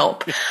that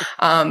help.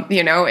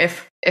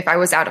 If I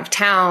was out of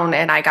town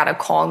and I got a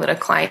call that a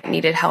client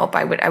needed help,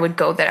 I would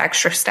go that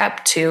extra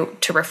step to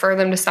refer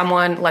them to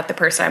someone, let the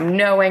person I'm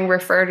knowing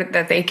refer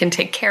that they can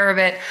take care of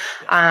it,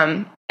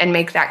 and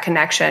make that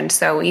connection.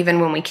 So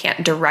even when we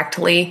can't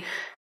directly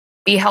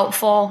be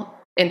helpful,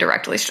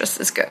 indirectly is just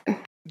as good.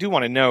 I do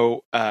want to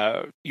know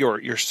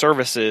your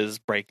services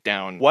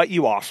breakdown, what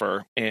you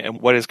offer,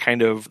 and what is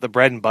kind of the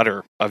bread and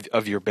butter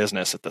of your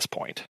business at this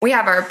point. We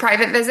have our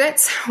private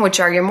visits, which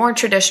are your more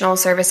traditional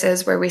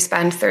services where we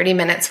spend 30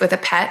 minutes with a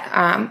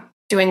pet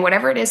doing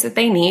whatever it is that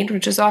they need,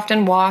 which is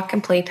often walk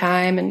and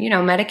playtime and,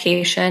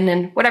 medication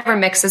and whatever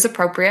mix is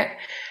appropriate.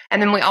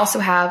 And then we also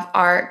have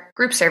our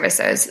group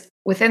services.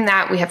 Within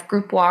that, we have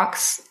group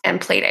walks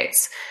and play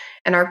dates.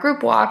 And our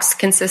group walks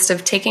consist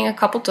of taking a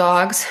couple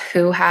dogs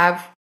who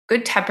have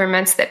good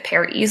temperaments that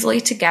pair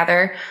easily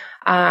together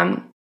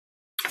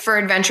for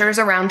adventures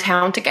around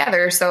town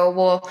together. So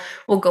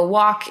we'll go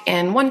walk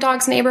in one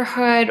dog's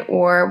neighborhood,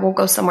 or we'll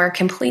go somewhere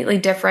completely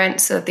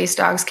different so that these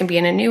dogs can be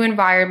in a new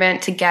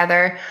environment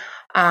together.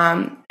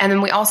 And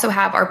then we also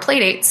have our play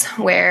dates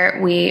where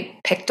we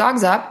pick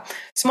dogs up,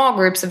 small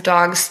groups of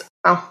dogs,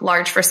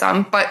 large for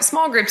some, but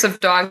small groups of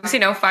dogs,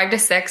 5 to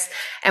 6,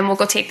 and we'll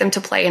go take them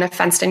to play in a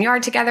fenced-in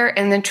yard together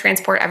and then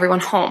transport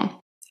everyone home.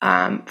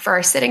 For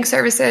our sitting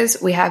services,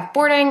 we have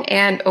boarding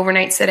and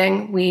overnight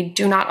sitting. We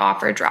do not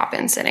offer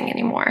drop-in sitting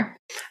anymore.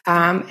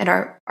 And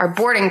our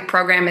boarding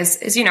program is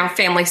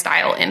family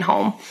style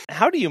in-home.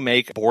 How do you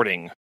make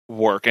boarding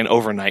work and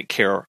overnight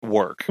care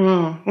work?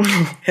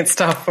 It's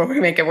tough, but we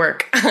make it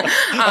work.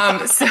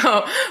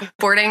 So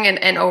boarding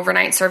and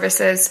overnight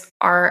services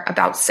are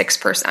about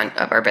 6%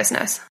 of our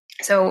business.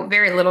 So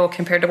very little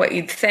compared to what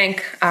you'd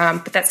think.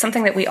 But that's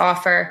something that we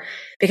offer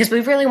because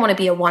we really want to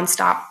be a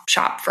one-stop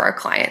shop for our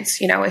clients.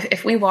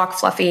 If we walk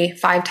Fluffy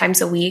 5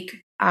 times a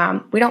week,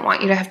 we don't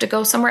want you to have to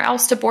go somewhere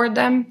else to board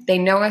them. They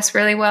know us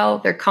really well.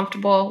 They're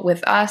comfortable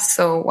with us.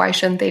 So why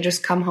shouldn't they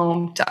just come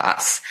home to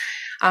us?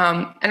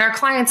 And our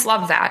clients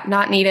love that,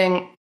 not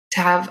needing to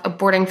have a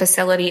boarding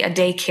facility, a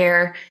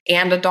daycare,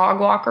 and a dog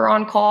walker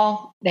on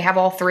call. They have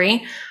all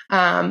 3.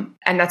 And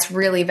that's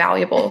really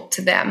valuable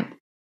to them.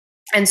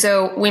 And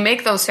so we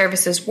make those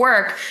services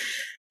work,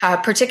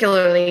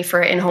 particularly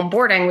for in-home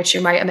boarding, which you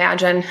might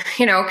imagine,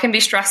 can be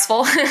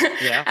stressful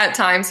at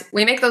times.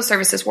 We make those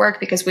services work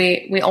because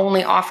we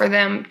only offer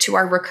them to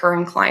our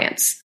recurring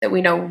clients that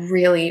we know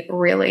really,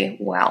 really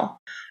well.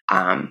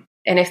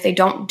 And if they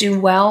don't do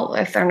well,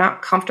 if they're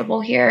not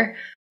comfortable here,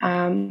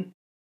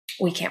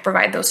 we can't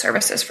provide those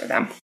services for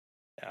them.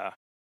 Yeah.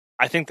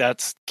 I think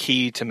that's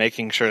key to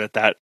making sure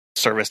that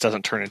service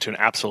doesn't turn into an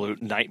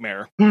absolute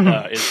nightmare,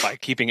 is by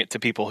keeping it to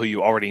people who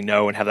you already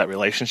know and have that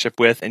relationship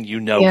with and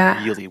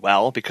really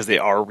well, because they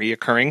are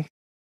reoccurring.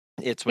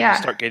 It's when you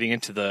start getting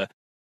into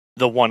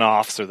the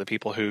one-offs or the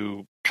people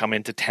who come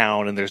into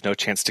town and there's no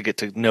chance to get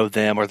to know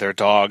them or their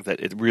dog that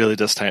it really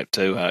does tend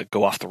to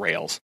go off the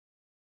rails.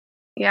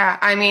 Yeah,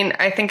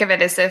 I think of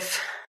it as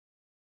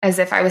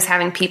if I was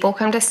having people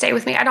come to stay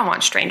with me. I don't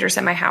want strangers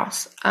in my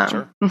house.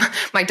 Sure.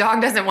 My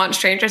dog doesn't want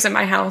strangers in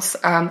my house.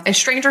 And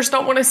strangers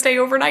don't want to stay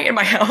overnight in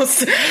my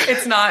house.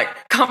 It's not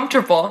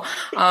comfortable.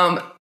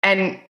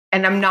 And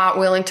I'm not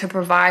willing to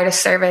provide a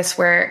service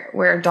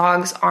where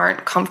dogs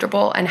aren't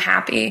comfortable and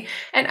happy.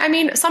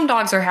 And some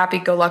dogs are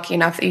happy-go-lucky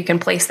enough that you can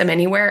place them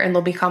anywhere and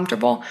they'll be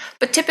comfortable,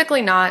 but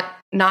typically not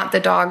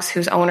the dogs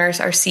whose owners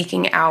are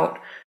seeking out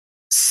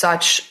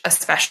such a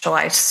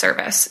specialized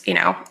service.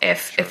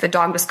 If the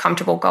dog was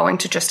comfortable going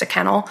to just a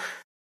kennel,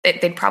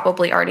 they'd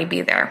probably already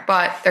be there,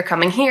 but they're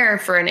coming here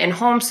for an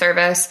in-home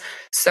service.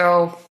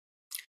 So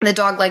the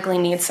dog likely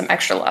needs some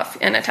extra love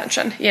and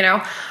attention,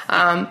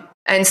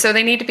 And so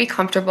they need to be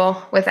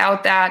comfortable.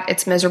 Without that,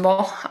 it's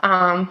miserable.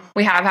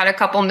 We have had a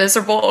couple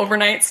miserable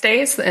overnight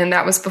stays, and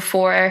that was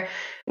before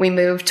we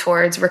moved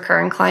towards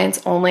recurring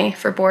clients only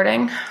for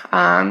boarding.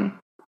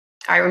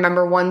 I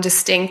remember one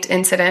distinct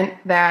incident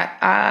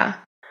that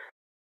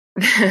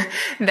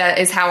that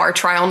is how our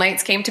trial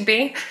nights came to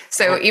be.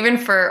 So even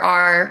for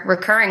our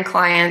recurring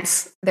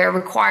clients, they're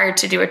required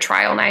to do a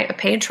trial night, a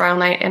paid trial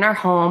night in our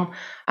home.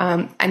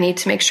 I need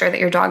to make sure that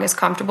your dog is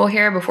comfortable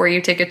here before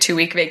you take a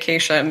 2-week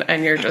vacation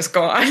and you're just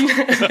gone.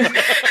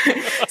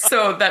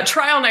 So that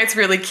trial night's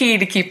really key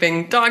to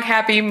keeping dog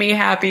happy, me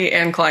happy,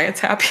 and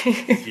clients happy.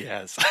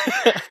 Yes.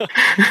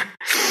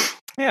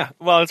 Yeah.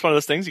 Well, it's one of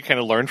those things you kind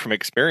of learn from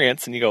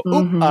experience, and you go,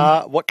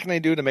 what can I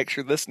do to make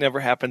sure this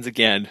never happens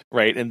again?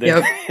 Right. And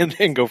then, and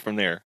then go from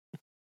there.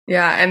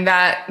 Yeah, and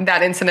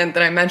that incident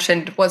that I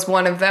mentioned was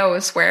one of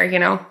those where,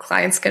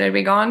 client's going to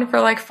be gone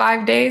for like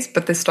 5 days,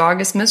 but this dog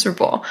is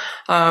miserable.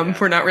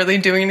 We're not really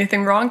doing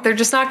anything wrong. They're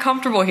just not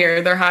comfortable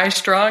here. They're high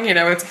strung.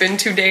 It's been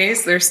 2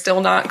 days. They're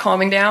still not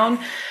calming down.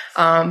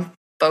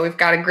 But we've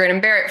got to grin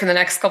and bear it for the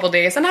next couple of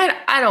days. And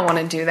I don't want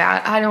to do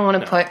that. I don't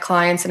want to put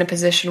clients in a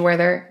position where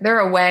they're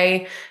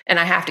away and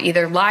I have to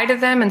either lie to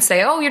them and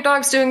say, oh, your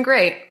dog's doing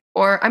great.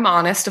 Or I'm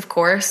honest, of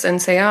course,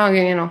 and say,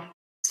 oh,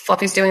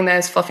 Fluffy's doing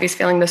this, Fluffy's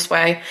feeling this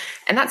way.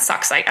 And that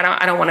sucks. I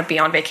don't want to be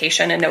on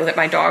vacation and know that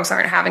my dogs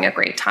aren't having a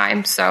great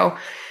time. So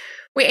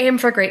we aim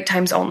for great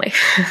times only.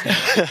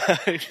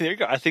 There you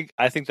go. I think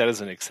that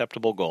is an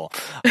acceptable goal.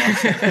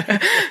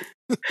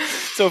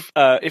 So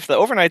if the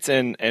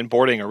overnights and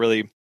boarding are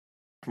really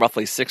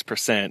roughly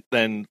 6%,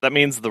 then that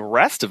means the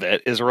rest of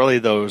it is really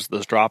those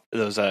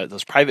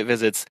private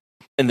visits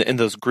and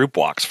those group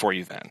walks for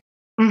you then.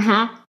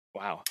 Mm-hmm.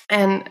 Wow.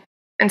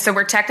 And so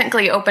we're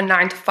technically open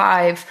 9 to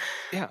 5.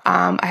 Yeah.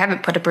 I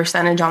haven't put a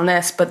percentage on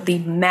this, but the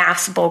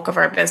mass bulk of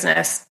our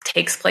business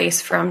takes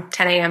place from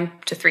 10 a.m.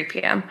 to 3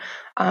 p.m.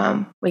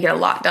 We get a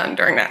lot done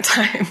during that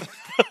time.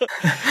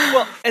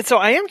 Well, and so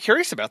I am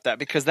curious about that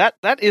because that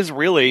is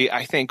really,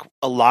 I think,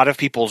 a lot of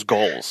people's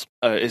goals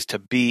is to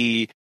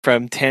be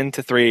from 10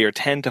 to 3 or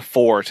 10 to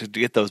 4 to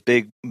get those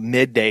big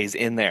middays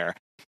in there.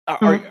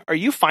 Are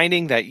you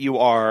finding that you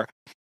are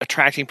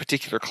attracting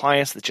particular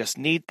clients that just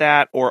need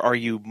that, or are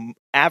you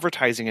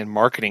advertising and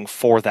marketing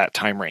for that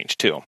time range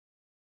too?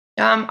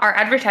 Our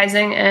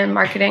advertising and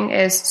marketing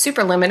is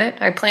super limited.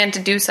 I plan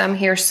to do some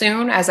here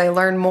soon as I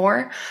learn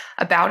more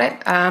about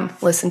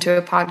it. Listened to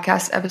a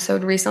podcast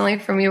episode recently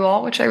from you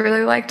all, which I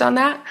really liked on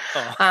that.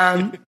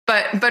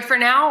 But for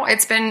now,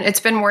 it's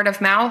been word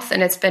of mouth,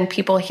 and it's been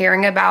people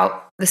hearing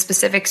about the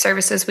specific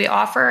services we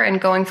offer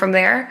and going from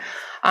there.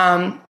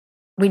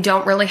 We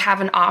don't really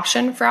have an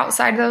option for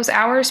outside of those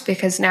hours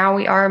because now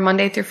we are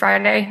Monday through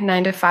Friday,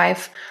 9 to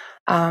 5.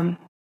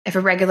 If a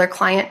regular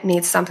client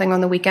needs something on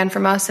the weekend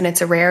from us and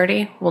it's a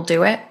rarity, we'll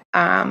do it,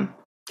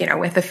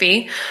 with a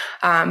fee.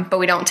 But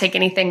we don't take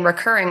anything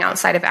recurring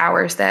outside of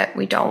hours that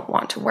we don't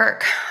want to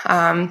work.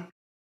 Was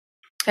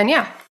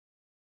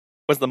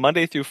the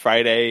Monday through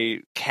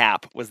Friday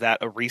cap, was that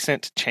a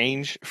recent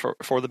change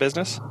for the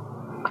business?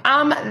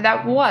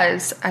 That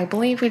was, I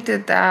believe we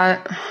did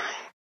that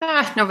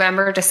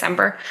November,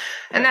 December.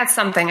 And that's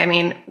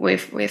something,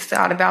 we've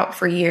thought about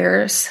for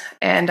years.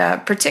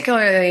 And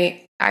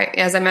particularly,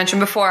 as I mentioned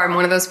before, I'm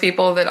one of those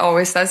people that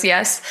always says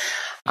yes.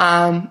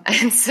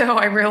 And so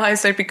I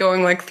realized I'd be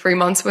going like 3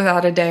 months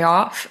without a day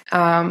off.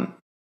 And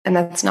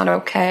that's not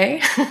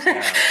okay.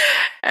 Yeah.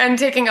 And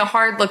taking a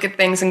hard look at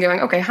things and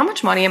going, okay, how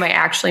much money am I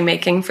actually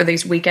making for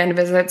these weekend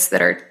visits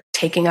that are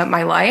taking up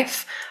my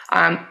life?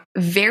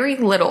 Very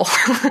little.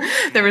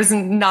 There was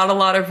not a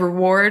lot of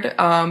reward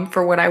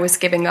for what I was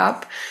giving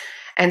up.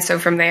 And so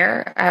from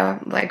there,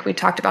 like we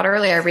talked about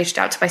earlier, I reached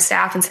out to my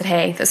staff and said,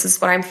 hey, this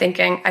is what I'm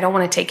thinking. I don't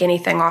want to take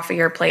anything off of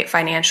your plate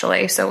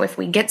financially. So if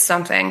we get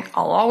something,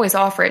 I'll always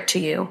offer it to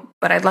you.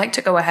 But I'd like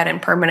to go ahead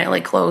and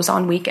permanently close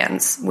on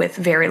weekends with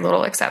very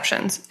little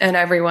exceptions. And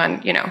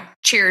everyone,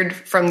 cheered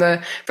from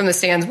the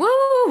stands. Woo,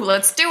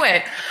 let's do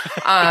it.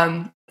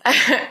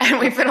 And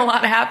we've been a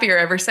lot happier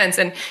ever since.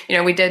 And,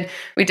 we did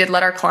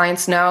let our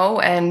clients know,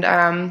 and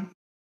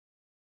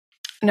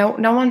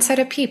no one said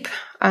a peep,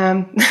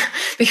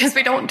 because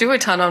we don't do a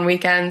ton on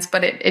weekends,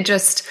 but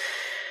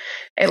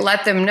it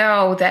let them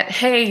know that,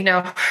 hey,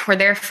 we're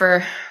there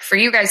for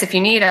you guys if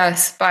you need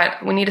us,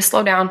 but we need to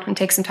slow down and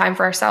take some time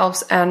for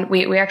ourselves. And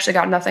we actually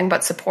got nothing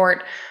but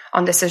support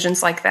on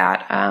decisions like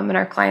that. And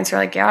our clients are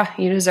like, yeah,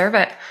 you deserve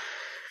it.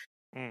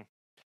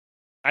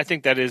 I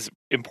think that is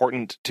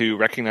important to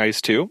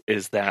recognize too,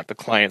 is that the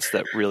clients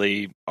that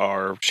really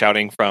are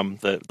shouting from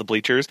the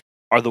bleachers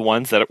are the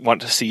ones that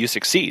want to see you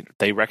succeed.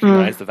 They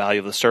recognize the value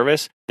of the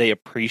service, they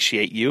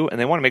appreciate you, and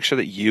they want to make sure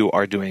that you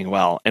are doing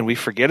well. And we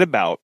forget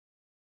about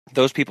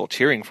those people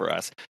cheering for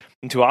us.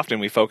 And too often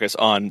we focus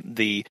on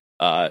the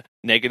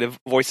negative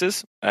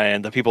voices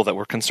and the people that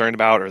we're concerned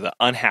about, or the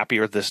unhappy,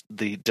 or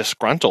the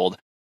disgruntled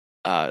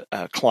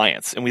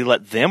clients, and we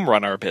let them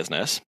run our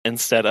business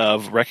instead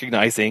of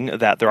recognizing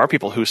that there are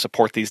people who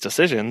support these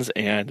decisions,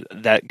 and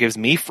that gives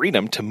me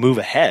freedom to move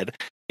ahead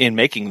in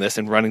making this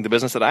and running the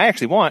business that I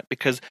actually want,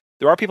 because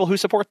there are people who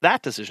support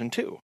that decision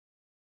too.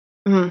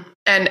 Mm-hmm.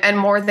 And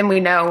more than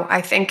we know,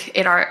 I think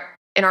in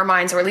our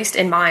minds, or at least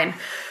in mine,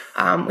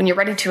 when you're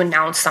ready to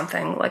announce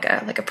something like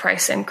a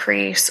price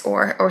increase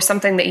or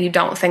something that you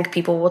don't think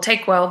people will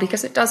take well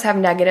because it does have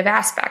negative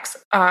aspects,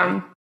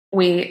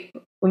 we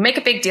make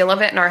a big deal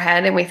of it in our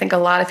head, and we think a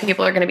lot of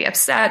people are going to be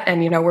upset,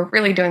 and we're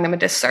really doing them a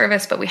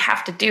disservice, but we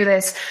have to do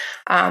this.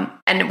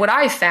 And what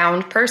I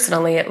found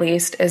personally, at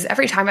least, is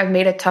every time I've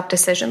made a tough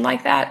decision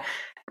like that,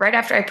 right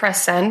after I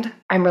press send,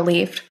 I'm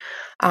relieved.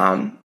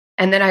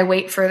 And then I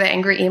wait for the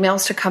angry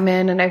emails to come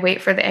in, and I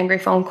wait for the angry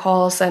phone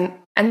calls, and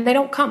they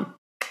don't come.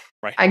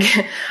 Right.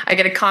 I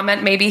get a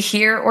comment maybe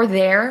here or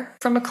there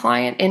from a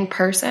client in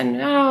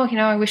person. Oh,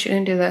 I wish you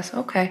didn't do this.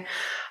 Okay.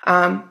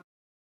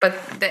 But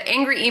the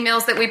angry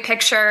emails that we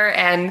picture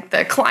and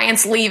the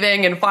clients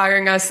leaving and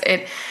firing us,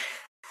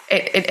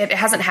 it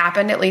hasn't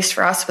happened, at least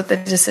for us, with the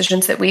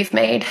decisions that we've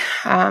made.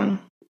 And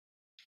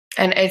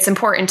it's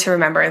important to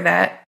remember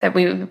that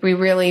we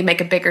really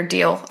make a bigger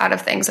deal out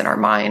of things in our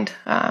mind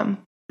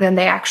than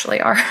they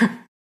actually are.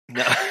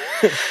 No,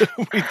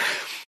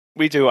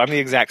 we do. I'm the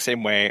exact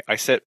same way. I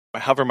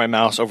hover my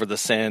mouse over the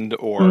send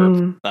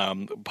or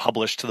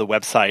publish to the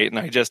website, and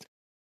I just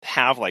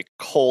have like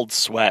cold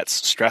sweats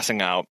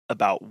stressing out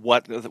about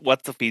what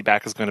the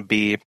feedback is going to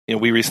be.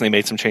 We recently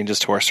made some changes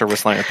to our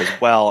service lineup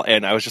as well,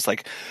 and I was just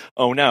like,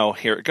 oh no,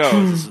 here it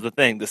goes. This is the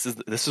thing. This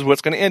is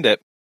what's going to end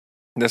it.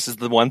 This is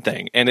the one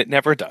thing, and it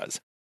never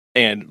does.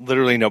 And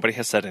literally nobody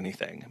has said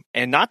anything.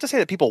 And not to say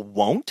that people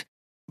won't,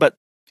 but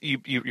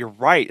you're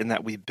right in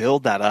that we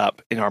build that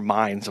up in our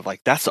minds of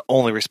like, that's the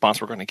only response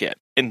we're going to get.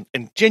 And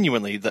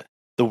genuinely, the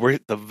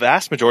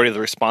vast majority of the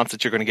response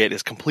that you're going to get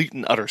is complete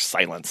and utter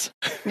silence.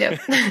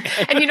 Yep.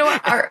 And you know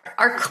what?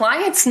 Our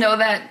clients know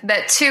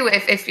that too.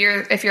 If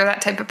you're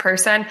that type of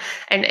person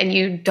and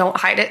you don't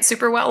hide it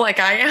super well, like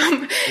I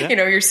am,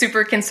 you're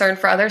super concerned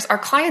for others. Our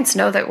clients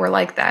know that we're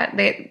like that.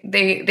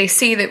 They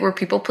see that we're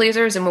people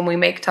pleasers. And when we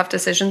make tough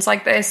decisions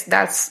like this,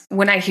 that's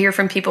when I hear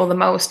from people the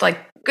most, like,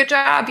 good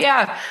job.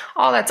 Yeah.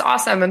 Oh, that's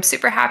awesome. I'm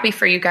super happy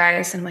for you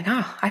guys. And I'm like,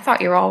 oh, I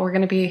thought you all were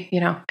going to be,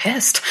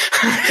 pissed.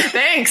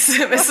 Thanks.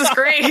 This is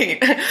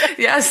great.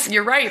 Yes,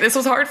 you're right. This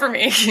was hard for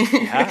me.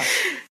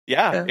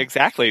 Yeah,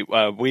 exactly.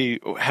 We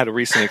had a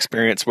recent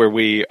experience where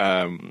we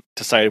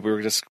decided we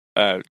were just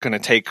going to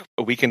take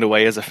a weekend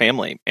away as a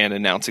family and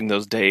announcing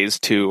those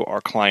days to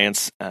our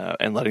clients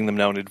and letting them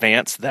know in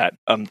advance that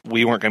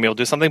we weren't going to be able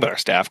to do something, but our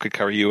staff could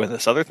cover you and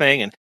this other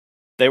thing. And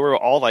they were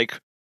all like,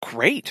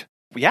 great.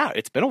 Yeah,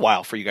 it's been a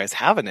while for you guys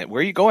having it.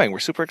 Where are you going? We're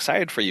super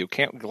excited for you.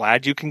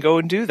 Glad you can go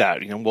and do that.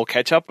 We'll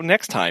catch up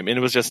next time. And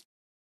it was just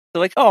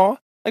like, oh,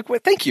 like, well,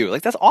 thank you.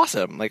 Like, that's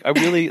awesome. Like, I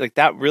really, like,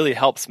 that really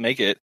helps make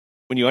it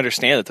when you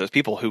understand that those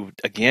people who,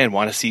 again,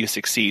 want to see you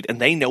succeed, and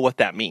they know what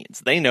that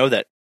means. They know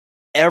that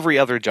every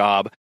other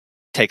job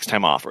takes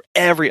time off, or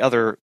every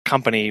other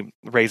company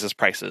raises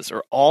prices,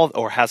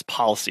 or has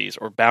policies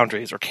or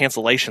boundaries or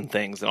cancellation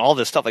things and all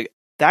this stuff. Like,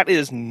 that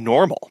is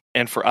normal.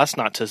 And for us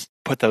not to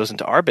put those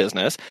into our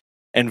business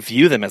and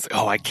view them as,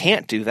 oh, I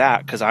can't do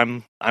that because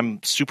I'm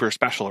super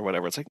special or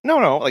whatever. It's like,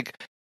 no,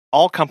 like,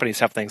 all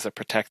companies have things that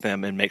protect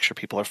them and make sure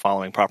people are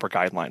following proper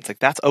guidelines. Like,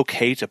 that's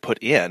okay to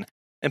put in,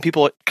 and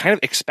people kind of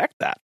expect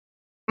that.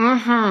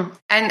 Mm-hmm.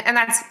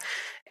 And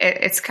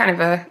it's kind of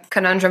a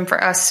conundrum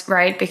for us,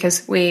 right?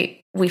 Because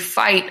we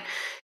fight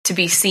to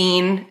be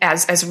seen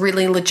as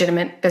really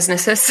legitimate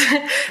businesses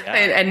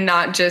and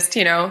not just,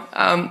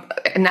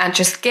 not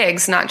just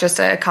gigs, not just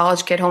a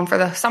college kid home for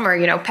the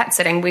summer, pet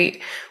sitting. We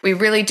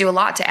really do a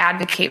lot to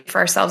advocate for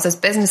ourselves as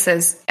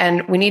businesses,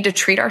 and we need to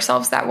treat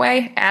ourselves that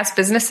way as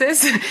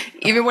businesses,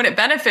 even when it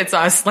benefits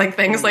us, like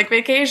things like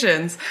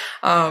vacations.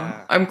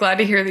 I'm glad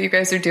to hear that you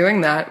guys are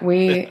doing that.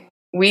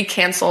 We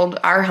canceled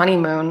our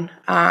honeymoon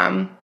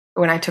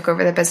when I took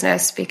over the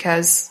business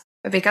because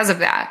of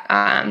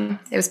that.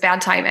 It was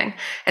bad timing.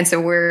 And so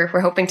we're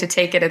hoping to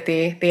take it at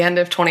the end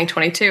of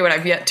 2022. And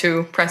I've yet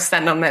to press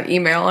send on that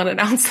email and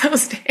announce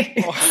those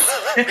days.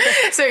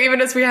 So even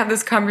as we have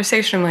this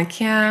conversation, I'm like,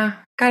 yeah,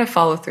 got to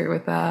follow through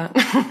with that.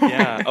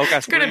 Yeah. Oh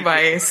gosh. Good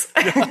advice.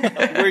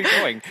 Where are you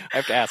going? I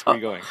have to ask, where are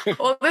you going?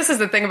 Well, this is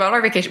the thing about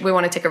our vacation. We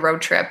want to take a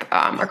road trip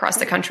across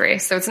the country.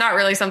 So it's not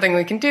really something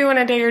we can do in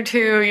a day or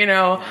two,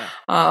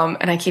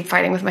 And I keep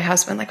fighting with my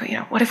husband, like,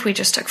 what if we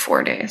just took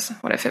 4 days?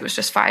 What if it was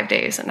just 5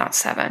 days and not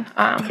 7?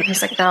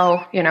 He's like,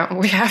 no,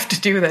 we have to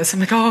do this. I'm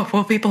like, oh,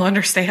 well, people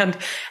understand.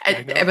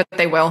 But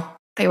they will.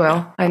 They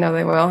will. I know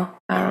they will.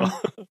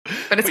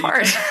 But it's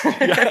hard.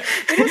 Yeah,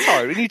 it is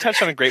hard. And you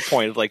touched on a great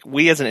point of like,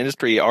 we as an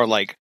industry are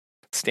like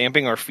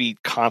stamping our feet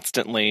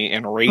constantly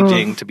and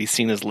raging to be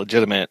seen as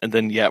legitimate. And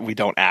then yet we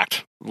don't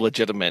act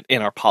legitimate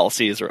in our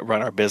policies or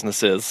run our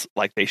businesses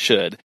like they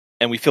should.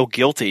 And we feel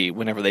guilty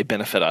whenever they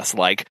benefit us,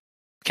 like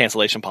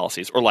cancellation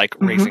policies or like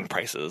raising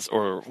prices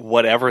or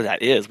whatever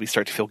that is. We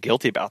start to feel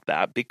guilty about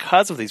that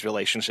because of these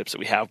relationships that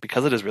we have,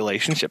 because it is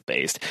relationship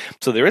based.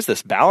 So there is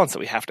this balance that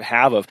we have to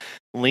have of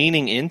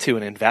leaning into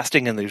and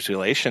investing in these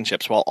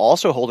relationships while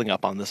also holding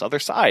up on this other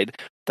side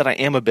that I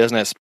am a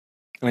business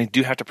and I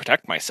do have to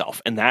protect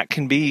myself. And that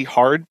can be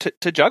hard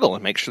to juggle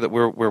and make sure that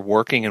we're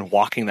working and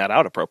walking that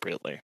out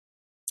appropriately.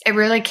 It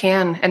really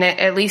can. And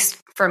at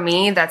least for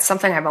me, that's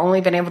something I've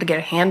only been able to get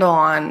a handle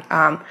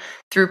on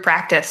through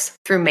practice,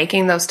 through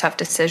making those tough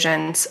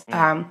decisions.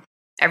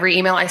 Every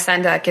email I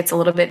send, that gets a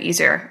little bit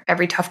easier.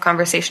 Every tough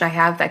conversation I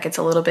have, that gets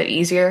a little bit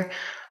easier.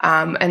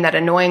 And that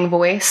annoying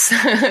voice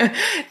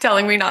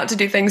telling me not to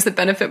do things that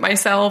benefit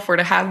myself or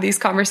to have these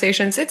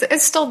conversations,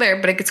 it's still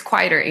there, but it gets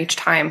quieter each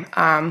time.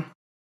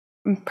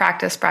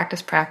 Practice.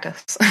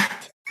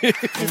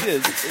 It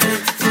is.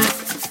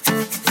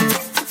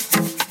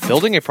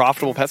 Building a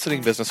profitable pet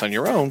sitting business on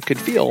your own can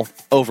feel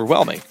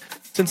overwhelming.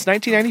 Since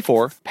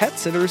 1994, Pet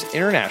Sitters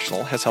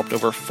International has helped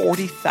over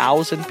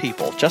 40,000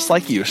 people just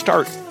like you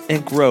start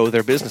and grow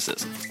their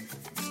businesses.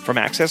 From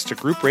access to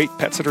group rate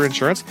pet sitter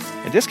insurance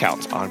and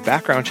discounts on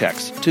background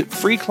checks to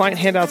free client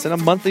handouts and a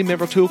monthly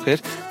member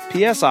toolkit,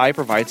 PSI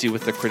provides you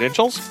with the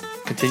credentials,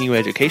 continuing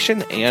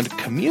education, and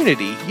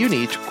community you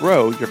need to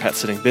grow your pet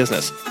sitting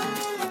business.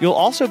 You'll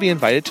also be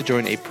invited to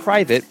join a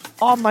private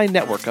online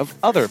network of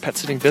other pet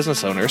sitting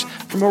business owners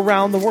from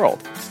around the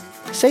world.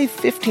 Save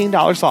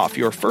 $15 off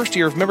your first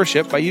year of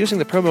membership by using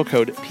the promo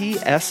code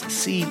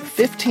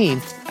PSC15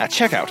 at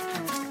checkout.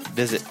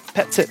 Visit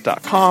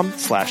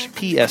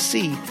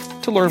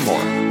petsit.com/PSC to learn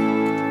more.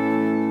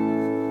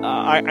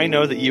 I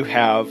know that you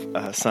have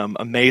some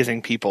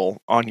amazing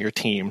people on your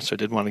team, so I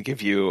did want to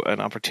give you an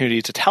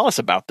opportunity to tell us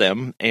about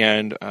them.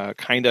 And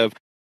kind of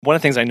one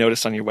of the things I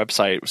noticed on your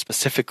website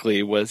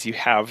specifically was you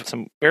have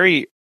some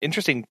very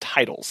interesting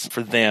titles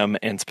for them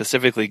and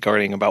specifically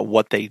regarding about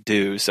what they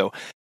do. So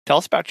tell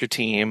us about your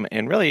team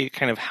and really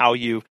kind of how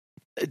you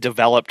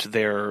developed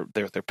their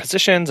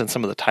positions and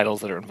some of the titles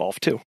that are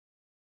involved too.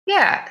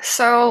 Yeah.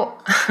 So,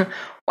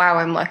 wow,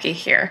 I'm lucky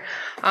here.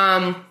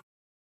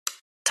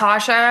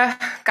 Tasha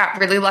got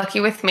really lucky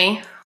with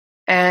me,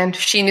 and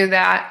she knew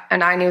that,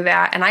 and I knew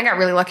that, and I got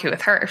really lucky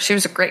with her. She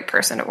was a great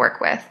person to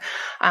work with.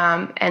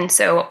 And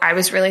so I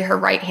was really her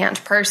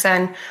right-hand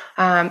person.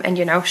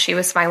 And, she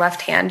was my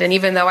left hand. And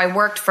even though I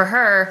worked for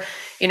her,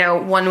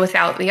 one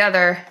without the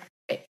other,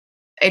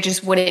 it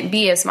just wouldn't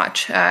be as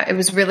much. It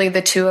was really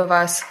the two of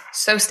us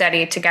so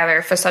steady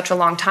together for such a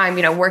long time,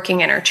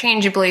 working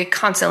interchangeably,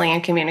 constantly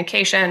in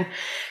communication.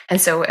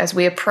 And so as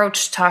we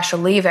approached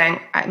Tasha leaving,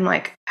 I'm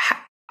like,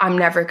 I'm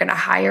never going to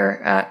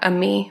hire a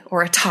me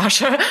or a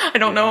Tasha. I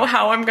don't know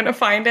how I'm going to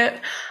find it.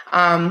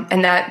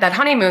 And that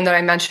honeymoon that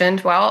I mentioned,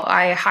 well,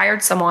 I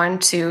hired someone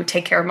to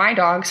take care of my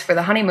dogs for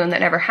the honeymoon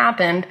that never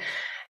happened.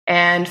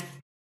 And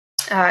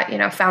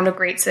found a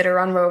great sitter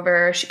on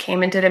Rover. She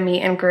came and did a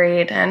meet and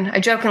greet. And I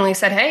jokingly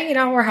said, hey,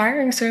 we're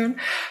hiring soon.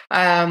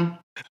 And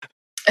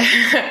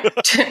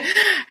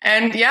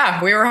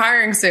yeah, we were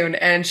hiring soon.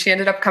 And she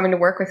ended up coming to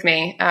work with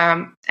me.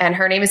 And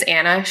her name is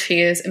Anna. She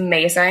is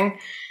amazing.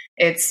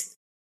 It's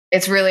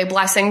really a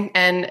blessing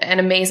and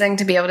amazing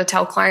to be able to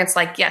tell clients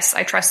like, yes,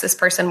 I trust this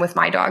person with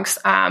my dogs.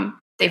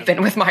 They've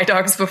been with my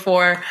dogs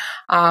before.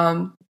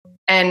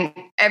 And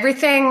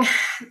everything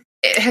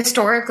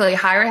historically,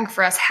 hiring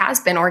for us has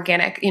been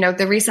organic.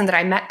 The reason that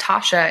I met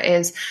Tasha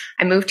is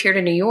I moved here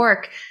to New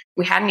York.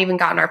 We hadn't even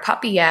gotten our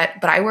puppy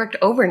yet, but I worked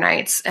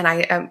overnights,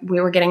 and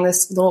we were getting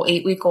this little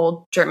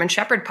 8-week-old German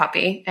Shepherd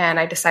puppy, and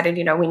I decided,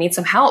 we need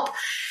some help.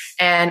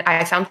 And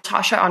I found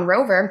Tasha on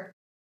Rover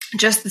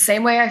just the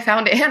same way I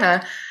found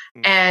Anna.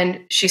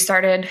 And she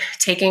started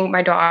taking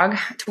my dog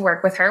to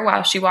work with her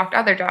while she walked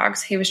other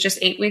dogs. He was just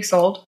 8 weeks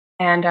old.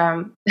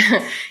 And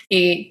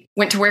he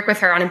went to work with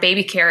her on a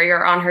baby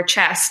carrier on her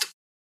chest.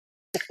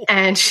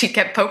 And she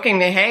kept poking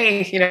me,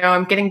 hey,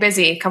 I'm getting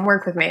busy. Come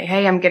work with me.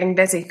 Hey, I'm getting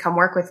busy. Come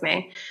work with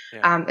me.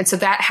 Yeah. And so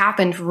that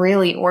happened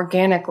really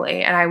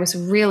organically. And I was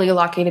really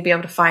lucky to be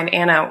able to find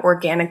Anna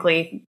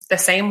organically the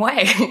same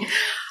way.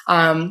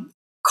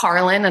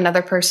 Carlin,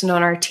 another person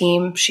on our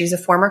team, she's a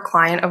former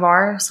client of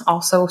ours,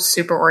 also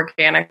super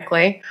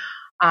organically.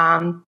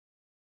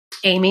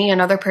 Amy,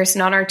 another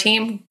person on our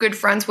team, good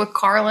friends with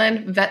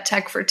Carlin, vet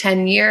tech for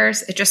 10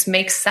 years. It just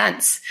makes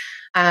sense.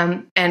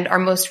 And our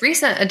most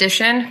recent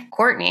addition,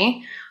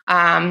 Courtney,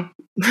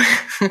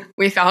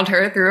 we found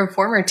her through a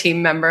former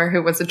team member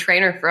who was a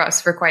trainer for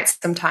us for quite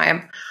some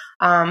time.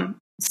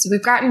 So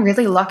we've gotten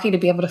really lucky to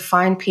be able to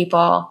find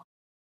people,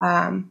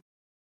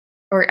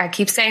 or I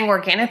keep saying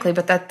organically,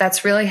 but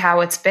that's really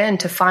how it's been,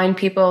 to find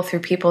people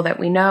through people that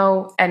we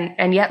know,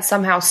 and yet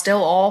somehow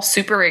still all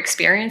super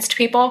experienced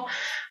people.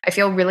 I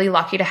feel really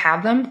lucky to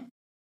have them.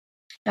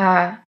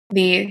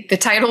 The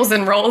titles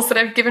and roles that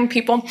I've given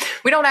people,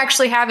 we don't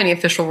actually have any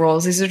official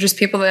roles. These are just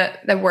people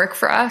that work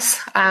for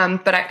us.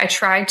 But I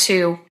try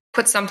to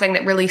put something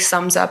that really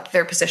sums up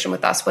their position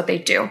with us, what they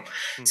do.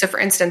 So for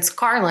instance,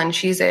 Carlin,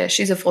 she's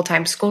a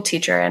full-time school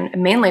teacher,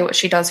 and mainly what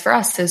she does for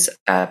us is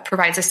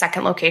provides a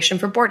second location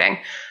for boarding.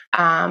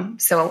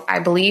 So I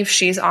believe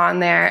she's on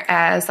there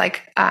as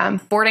like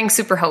boarding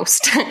super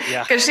host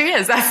because she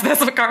is.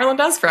 That's what Carlin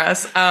does for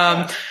us.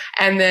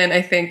 And then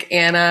I think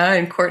Anna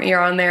and Courtney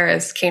are on there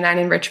as canine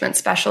enrichment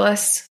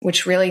specialists,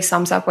 which really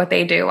sums up what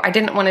they do. I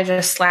didn't want to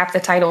just slap the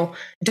title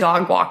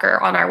dog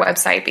walker on our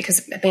website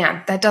because,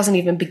 man, that doesn't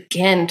even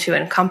begin to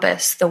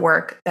encompass the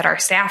work that our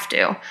staff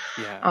do.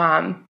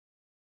 Yeah.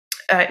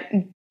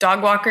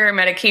 Dog walker,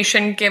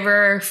 medication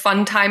giver,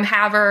 fun time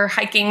haver,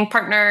 hiking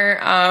partner,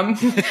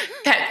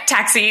 pet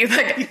taxi,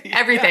 like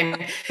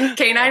everything.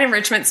 Canine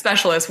enrichment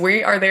specialist.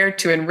 We are there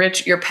to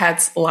enrich your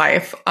pet's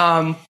life.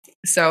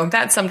 So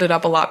that summed it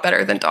up a lot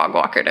better than dog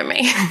walker to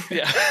me.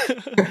 Yeah.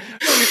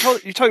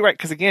 You're totally right.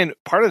 Because again,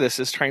 part of this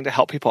is trying to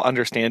help people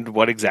understand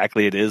what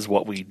exactly it is,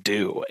 what we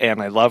do.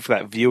 And I love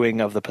that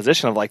viewing of the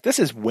position of like, this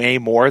is way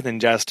more than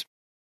just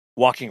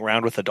walking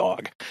around with a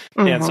dog.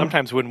 Mm-hmm. And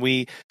sometimes when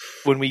we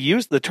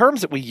use the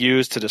terms that we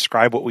use to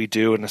describe what we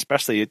do, and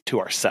especially to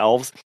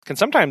ourselves, can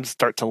sometimes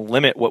start to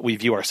limit what we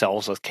view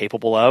ourselves as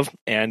capable of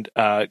and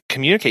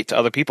communicate to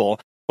other people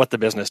what the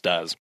business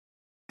does.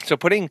 So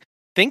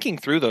thinking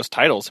through those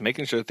titles and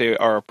making sure that they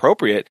are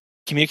appropriate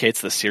communicates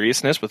the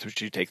seriousness with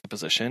which you take the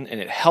position, and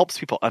it helps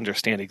people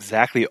understand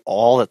exactly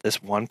all that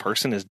this one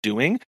person is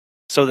doing,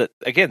 so that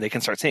again they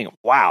can start saying,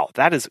 wow,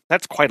 that's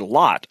quite a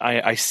lot.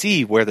 I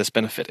see where this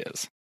benefit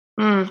is.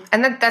 And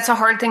that's a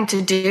hard thing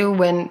to do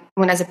when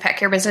as a pet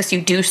care business,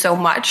 you do so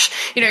much.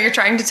 You're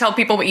trying to tell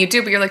people what you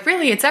do, but you're like,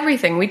 really, it's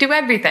everything. We do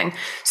everything.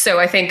 So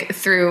I think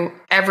through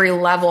every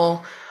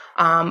level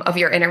of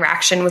your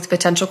interaction with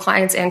potential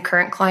clients and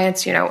current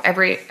clients,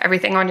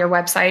 everything on your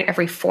website,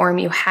 every form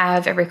you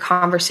have, every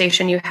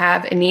conversation you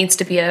have, it needs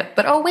to be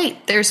but oh,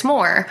 wait, there's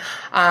more.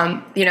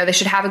 They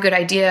should have a good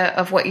idea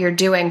of what you're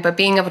doing, but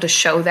being able to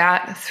show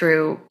that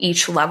through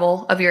each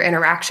level of your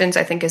interactions,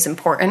 I think is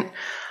important.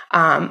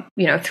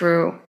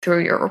 Through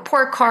your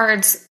report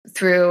cards,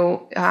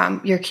 through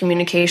your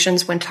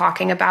communications when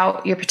talking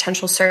about your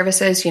potential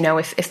services.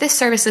 If this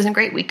service isn't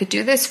great, we could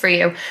do this for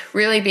you.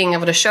 Really being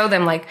able to show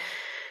them like,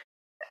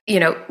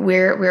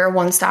 we're a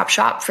one-stop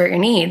shop for your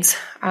needs.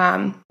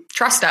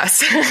 Trust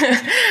us.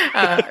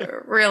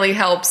 Really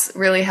helps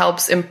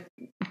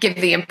give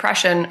the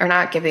impression, or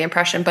not give the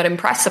impression, but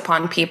impress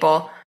upon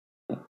people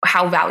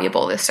how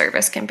valuable this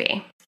service can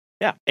be.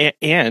 Yeah,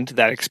 and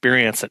that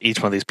experience that each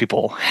one of these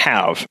people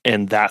have,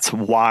 and that's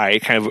why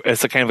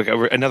it's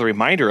another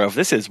reminder of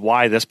this is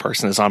why this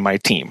person is on my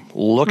team.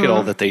 Look at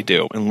all that they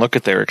do, and look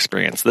at their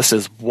experience. This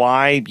is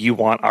why you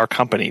want our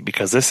company,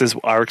 because this is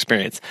our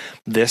experience.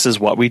 This is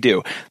what we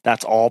do.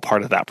 That's all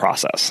part of that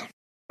process.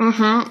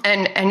 Mm-hmm.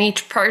 And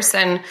each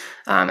person,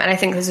 and I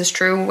think this is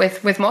true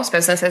with most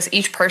businesses,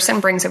 each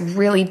person brings a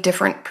really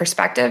different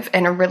perspective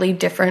and a really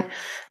different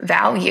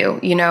value.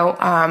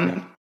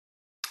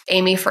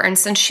 Amy, for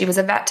instance, she was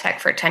a vet tech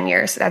for 10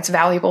 years. That's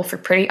valuable for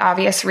pretty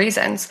obvious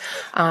reasons.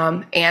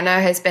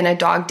 Anna has been a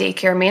dog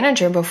daycare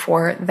manager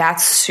before.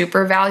 That's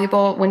super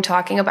valuable when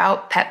talking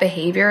about pet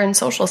behavior and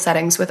social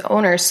settings with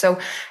owners. So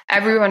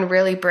everyone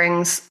really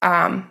brings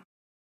a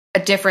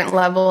different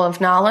level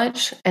of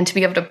knowledge, and to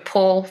be able to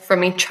pull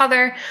from each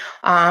other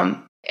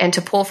and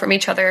to pull from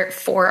each other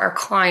for our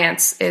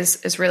clients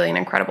is really an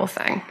incredible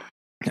thing.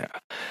 Yeah.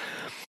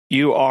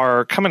 You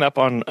are coming up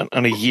on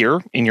a year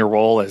in your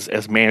role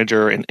as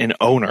manager and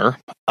owner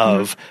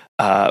of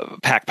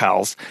Pack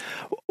Pals.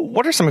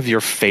 What are some of your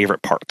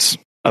favorite parts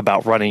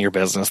about running your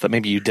business that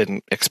maybe you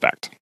didn't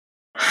expect?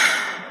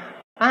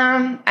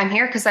 I'm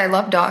here because I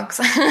love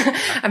dogs.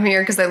 I'm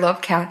here because I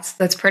love cats.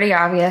 That's pretty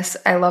obvious.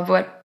 I love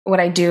what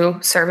I do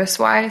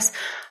service-wise.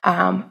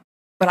 But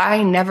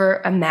I never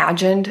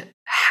imagined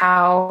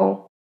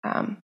how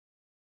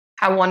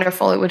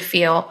wonderful it would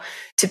feel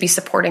to be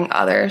supporting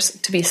others,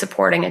 to be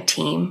supporting a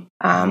team.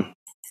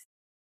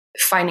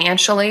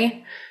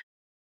 Financially,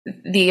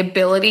 the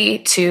ability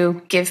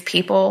to give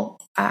people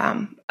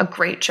a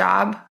great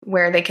job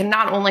where they can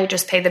not only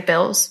just pay the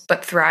bills,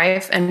 but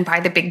thrive and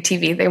buy the big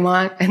TV they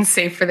want and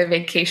save for the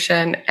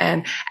vacation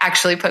and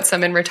actually put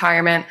some in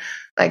retirement.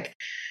 Like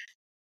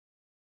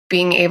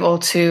being able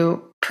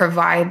to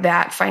provide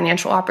that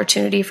financial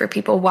opportunity for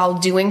people while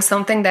doing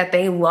something that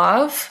they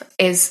love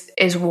is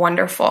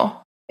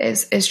wonderful,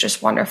 is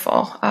just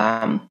wonderful.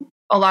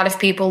 A lot of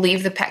people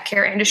leave the pet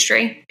care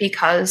industry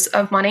because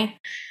of money.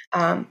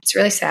 It's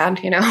really sad.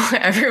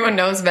 Everyone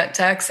knows vet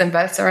techs and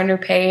vets are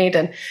underpaid,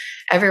 and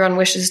everyone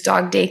wishes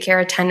dog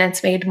daycare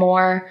attendants made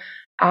more.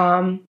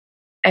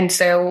 And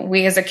so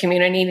we as a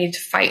community need to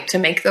fight to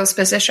make those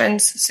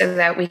positions so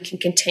that we can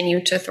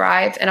continue to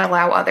thrive and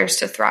allow others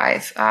to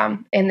thrive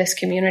in this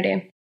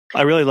community.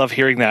 I really love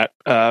hearing that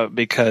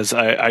because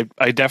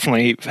I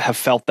definitely have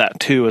felt that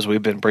too as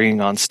we've been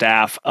bringing on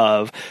staff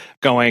of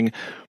going,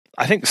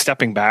 I think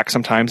stepping back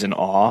sometimes in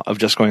awe of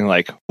just going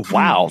like,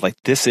 wow, like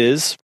this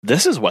is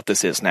what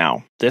this is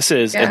now. This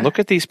is, and look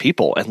at these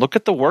people and look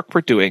at the work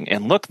we're doing.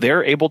 And look,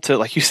 they're able to,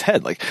 like you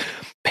said, like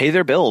pay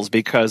their bills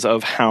because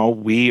of how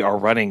we are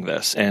running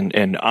this.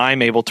 And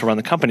I'm able to run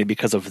the company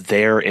because of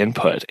their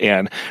input,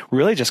 and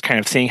really just kind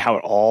of seeing how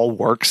it all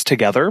works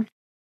together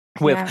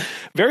with Yeah.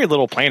 very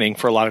little planning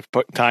for a lot of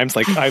times.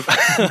 Like I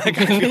feel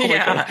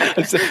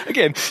like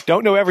again,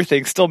 don't know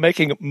everything, still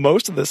making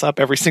most of this up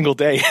every single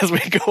day as we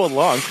go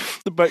along,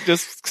 but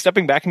just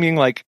stepping back and being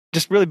like,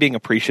 just really being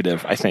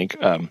appreciative. I think,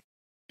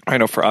 I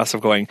know for us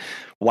of going,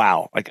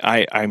 wow, like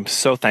I'm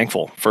so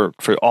thankful for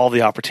all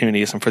the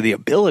opportunities and for the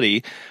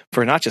ability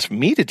for not just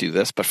me to do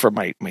this, but for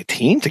my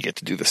team to get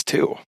to do this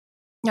too.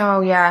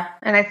 Oh yeah.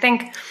 And I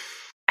think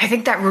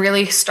that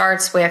really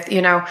starts with,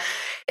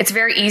 it's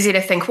very easy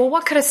to think, well,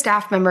 what could a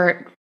staff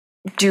member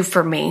do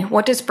for me?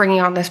 What does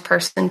bringing on this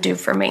person do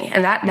for me?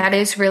 And that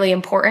is really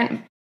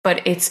important,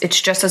 but it's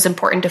just as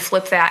important to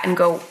flip that and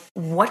go,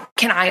 what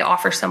can I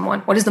offer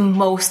someone? What is the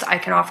most I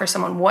can offer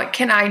someone? What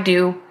can I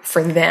do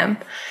for them?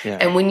 Yeah.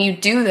 And when you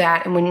do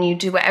that, and when you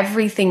do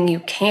everything you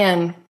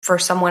can for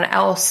someone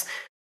else,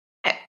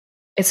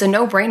 it's a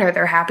no-brainer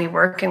they're happy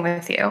working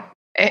with you.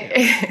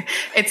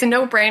 It's a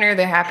no-brainer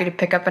they're happy to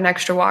pick up an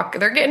extra walk.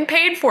 They're getting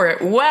paid for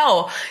it.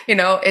 Well,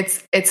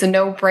 it's a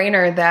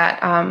no-brainer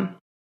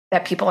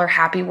that people are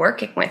happy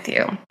working with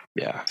you.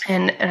 Yeah.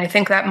 And I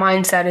think that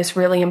mindset is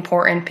really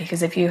important,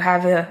 because if you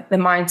have the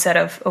mindset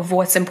of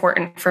what's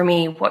important for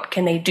me, what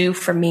can they do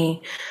for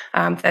me?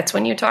 That's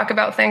when you talk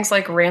about things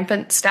like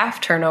rampant staff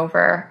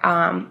turnover,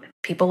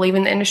 people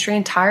leaving the industry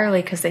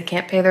entirely because they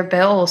can't pay their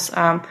bills.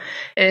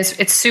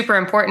 It's super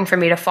important for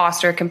me to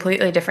foster a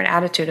completely different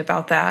attitude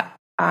about that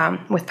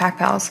with Pack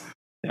Pals.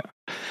 Yeah.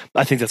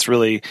 I think that's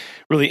really,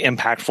 really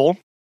impactful.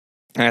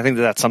 And I think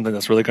that's something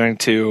that's really going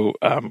to,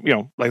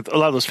 like a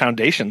lot of those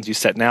foundations you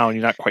set now, and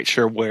you're not quite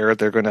sure where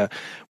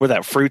that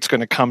fruit's going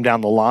to come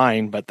down the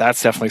line, but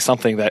that's definitely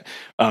something that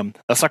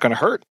that's not going to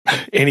hurt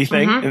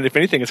anything. Mm-hmm. And if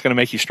anything, it's going to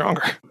make you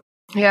stronger.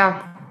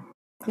 Yeah.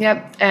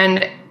 Yep.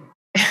 And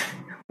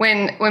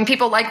when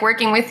people like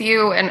working with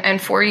you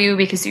and for you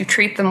because you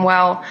treat them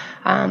well,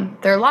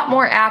 they're a lot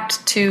more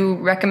apt to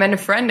recommend a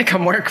friend to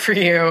come work for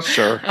you.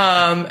 Sure.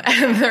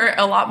 And they're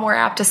a lot more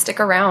apt to stick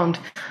around.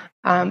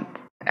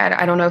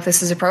 I don't know if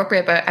this is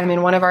appropriate, but I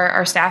mean, one of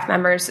our staff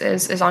members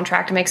is on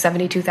track to make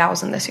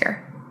 $72,000 this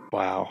year.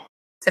 Wow.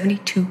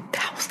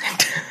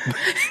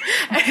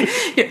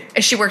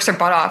 $72,000. She works her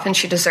butt off and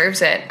she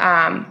deserves it.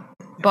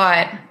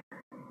 But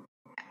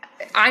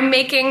I'm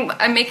making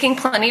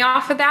plenty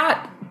off of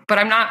that, but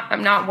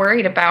I'm not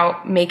worried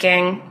about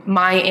making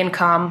my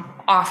income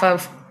off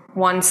of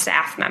one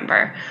staff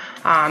member.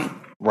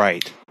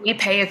 Right. We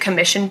pay a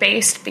commission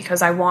based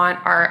because I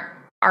want our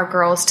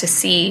girls to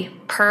see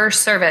per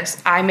service,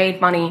 I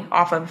made money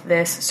off of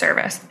this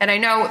service. And I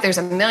know there's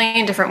a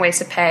million different ways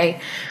to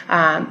pay,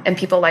 and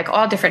people like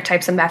all different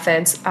types of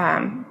methods.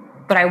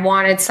 But I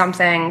wanted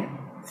something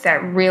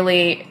that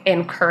really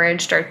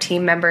encouraged our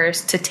team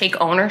members to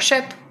take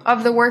ownership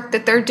of the work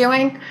that they're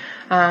doing,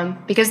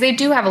 because they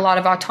do have a lot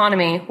of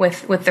autonomy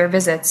with their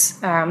visits.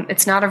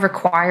 It's not a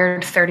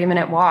required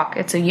 30-minute walk.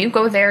 It's you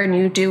go there and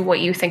you do what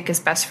you think is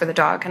best for the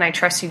dog, and I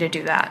trust you to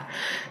do that.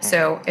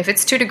 So if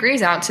it's 2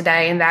 degrees out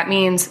today, and that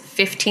means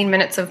 15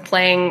 minutes of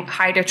playing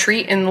hide a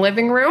treat in the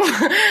living room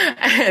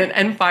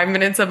and 5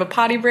 minutes of a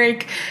potty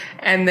break,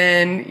 and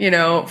then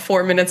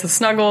 4 minutes of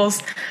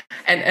snuggles,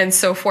 and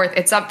so forth,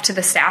 it's up to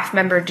the staff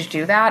member to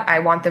do that. I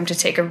want them to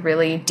take a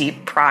really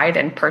deep pride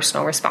and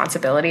personal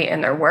responsibility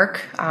in their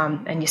work,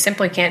 and you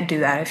simply can't do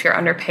that if you're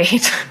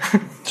underpaid.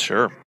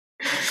 Sure.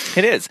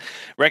 It is.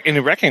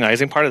 And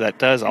recognizing part of that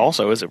does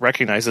also is it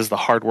recognizes the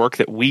hard work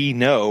that we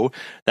know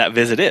that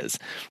visit is.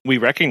 We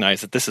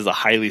recognize that this is a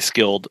highly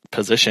skilled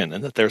position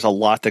and that there's a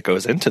lot that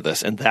goes into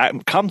this, and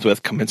that comes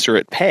with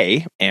commensurate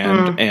pay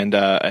and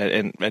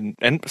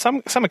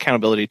some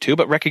accountability too,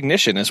 but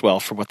recognition as well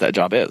for what that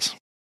job is.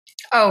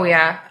 Oh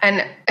yeah.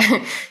 And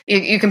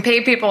you can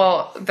pay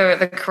people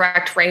the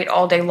correct rate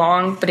all day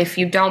long, but if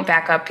you don't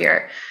back up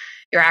your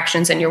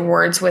actions and your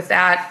words with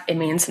that, it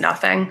means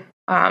nothing.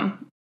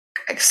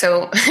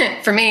 So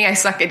for me, I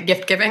suck at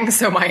gift giving.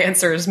 So my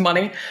answer is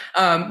money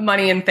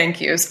and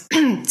thank yous.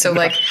 So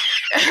like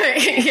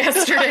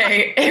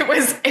yesterday it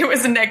was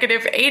a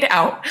 -8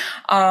 out.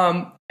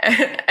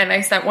 And I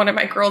sent one of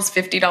my girls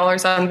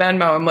 $50 on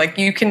Venmo. I'm like,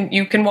 you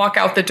can walk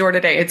out the door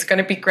today. It's going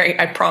to be great.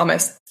 I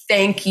promise.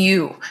 Thank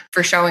you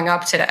for showing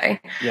up today.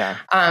 Yeah.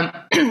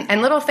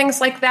 And little things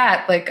like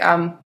that, like,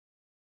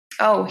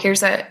 oh,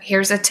 here's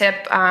a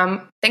tip.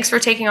 Thanks for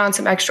taking on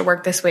some extra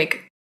work this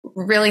week.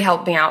 Really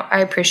helped me out. I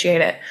appreciate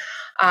it.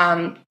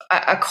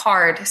 A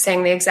card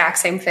saying the exact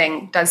same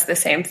thing does the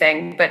same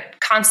thing,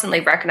 but constantly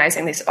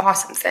recognizing these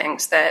awesome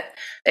things that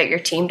your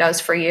team does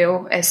for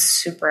you is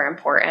super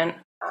important.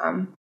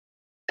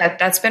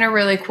 That's been a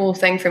really cool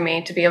thing for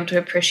me, to be able to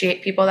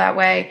appreciate people that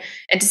way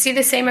and to see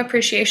the same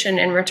appreciation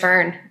in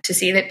return, to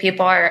see that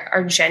people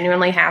are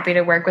genuinely happy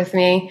to work with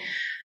me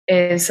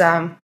is,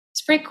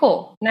 it's pretty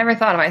cool. Never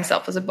thought of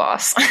myself as a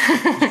boss,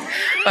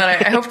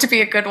 but I hope to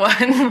be a good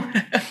one.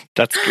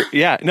 That's good.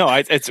 Yeah, no,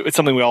 it's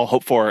something we all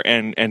hope for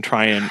and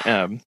try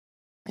and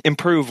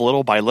improve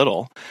little by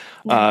little.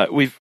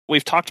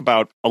 we've talked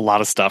about a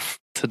lot of stuff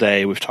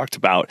today. We've talked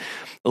about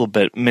a little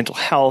bit mental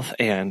health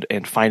and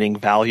finding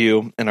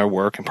value in our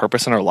work and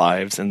purpose in our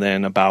lives, and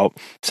then about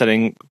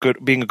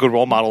being a good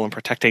role model and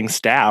protecting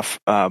staff.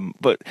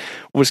 But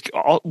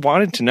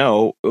wanted to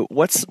know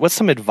what's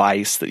some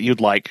advice that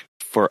you'd like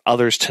for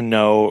others to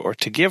know or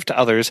to give to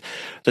others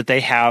that they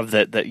have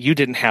that you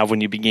didn't have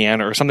when you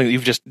began, or something that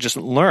you've just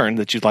learned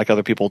that you'd like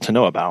other people to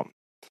know about?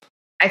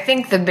 I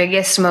think the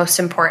biggest, most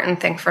important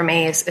thing for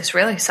me is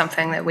really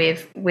something that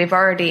we've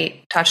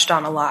already touched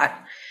on a lot.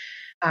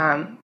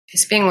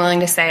 Is being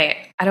willing to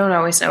say, I don't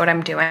always know what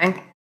I'm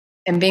doing,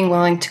 and being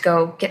willing to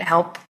go get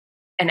help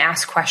and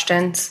ask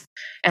questions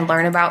and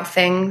learn about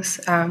things.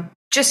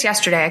 Just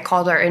yesterday, I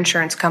called our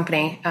insurance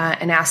company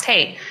and asked,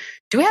 hey,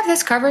 do we have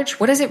this coverage?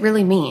 What does it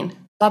really mean?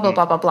 Blah, blah,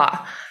 blah, blah,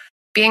 blah.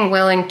 Being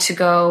willing to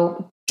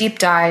go deep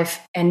dive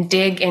and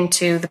dig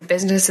into the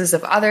businesses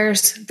of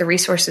others, the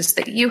resources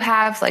that you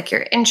have, like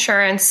your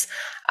insurance,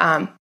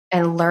 and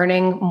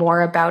learning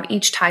more about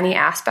each tiny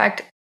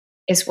aspect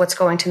is what's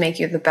going to make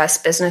you the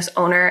best business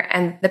owner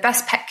and the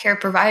best pet care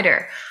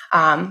provider.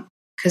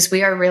 Because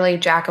we are really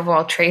jack of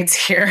all trades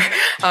here,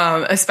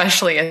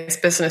 especially as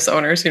business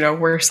owners.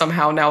 We're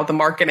somehow now the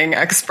marketing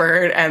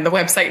expert and the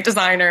website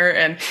designer,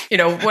 and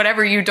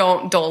whatever you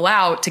don't dole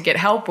out to get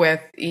help with,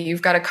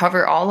 you've got to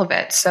cover all of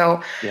it.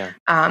 So,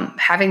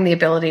 having the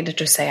ability to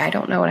just say, "I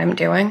don't know what I'm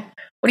doing.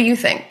 What do you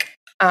think?"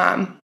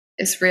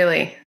 Is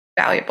really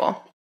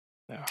valuable.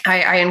 Yeah.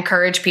 I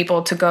encourage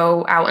people to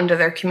go out into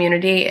their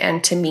community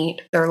and to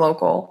meet their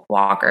local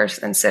walkers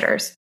and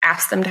sitters.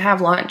 Ask them to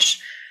have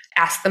lunch.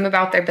 Ask them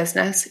about their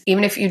business.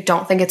 Even if you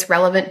don't think it's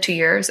relevant to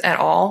yours at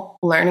all,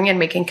 learning and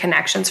making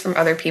connections from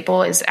other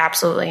people is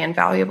absolutely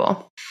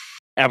invaluable.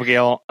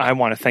 Abigail, I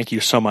want to thank you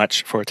so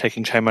much for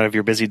taking time out of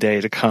your busy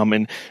day to come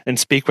and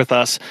speak with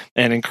us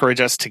and encourage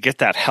us to get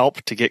that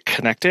help, to get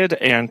connected,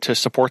 and to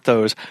support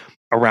those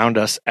around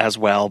us as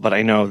well. But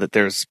I know that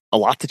there's a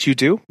lot that you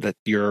do, that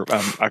you're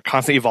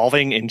constantly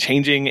evolving and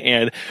changing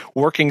and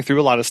working through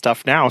a lot of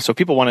stuff now. So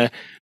people want to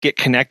get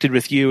connected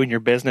with you and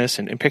your business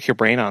and pick your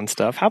brain on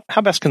stuff.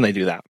 How best can they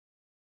do that?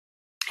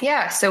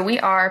 Yeah, so we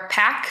are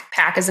Pack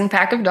as in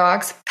Pack of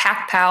Dogs,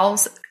 Pack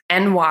Pals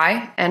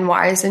NY.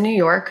 NY is in New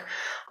York,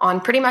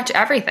 on pretty much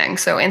everything.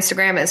 So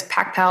Instagram is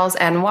Pack Pals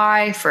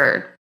NY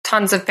for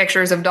tons of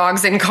pictures of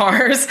dogs in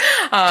cars.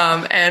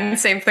 And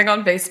same thing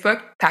on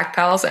Facebook, Pack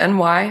Pals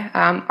NY.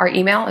 Our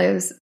email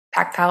is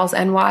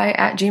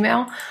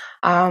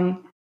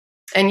packpalsny@gmail.com.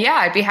 And yeah,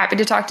 I'd be happy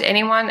to talk to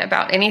anyone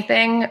about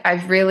anything.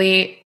 I've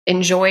really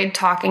enjoyed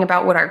talking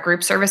about what our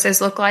group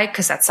services look like,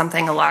 because that's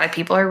something a lot of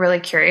people are really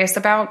curious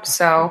about.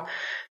 So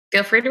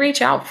feel free to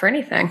reach out for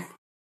anything.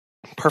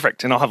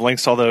 Perfect. And I'll have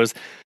links to all those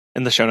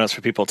in the show notes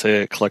for people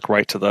to click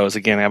right to those.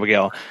 Again,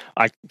 Abigail,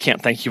 I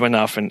can't thank you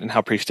enough and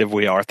how appreciative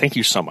we are. Thank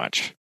you so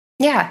much.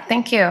 Yeah,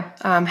 thank you.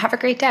 Have a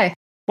great day.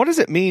 What does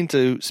it mean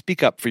to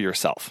speak up for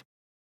yourself?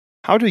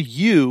 How do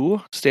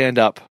you stand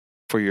up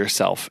for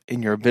yourself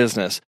in your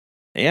business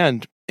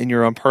and in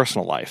your own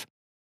personal life?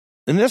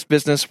 In this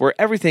business where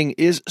everything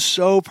is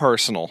so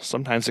personal,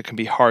 sometimes it can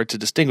be hard to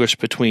distinguish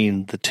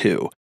between the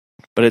two.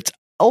 But it's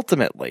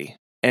ultimately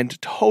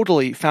and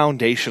totally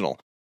foundational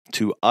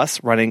to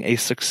us running a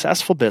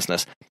successful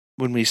business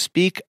when we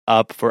speak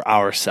up for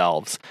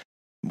ourselves.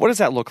 What does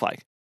that look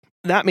like?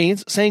 That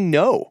means saying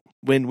no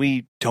when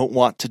we don't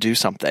want to do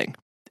something.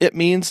 It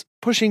means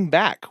pushing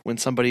back when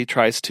somebody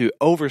tries to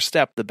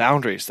overstep the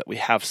boundaries that we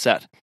have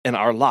set in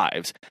our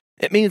lives.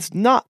 It means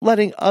not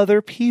letting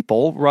other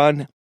people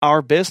run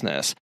our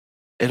business.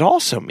 It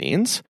also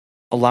means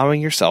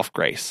allowing yourself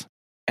grace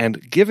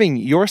and giving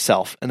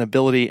yourself an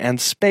ability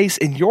and space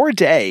in your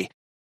day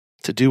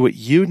to do what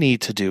you need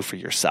to do for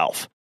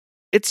yourself.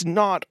 It's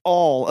not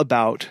all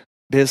about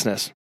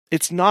business.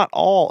 It's not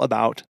all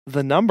about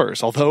the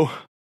numbers, although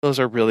those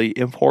are really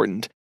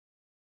important.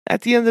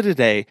 At the end of the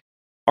day,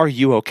 are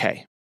you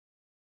okay?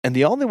 And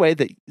the only way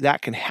that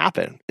that can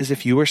happen is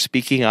if you are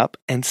speaking up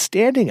and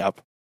standing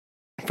up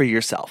for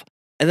yourself.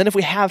 And then if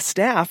we have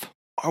staff,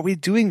 are we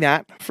doing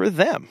that for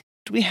them?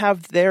 Do we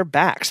have their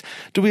backs?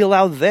 Do we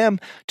allow them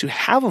to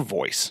have a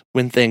voice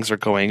when things are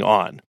going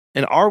on?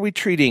 And are we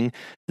treating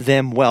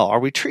them well? Are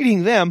we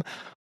treating them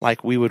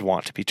like we would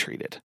want to be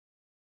treated?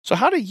 So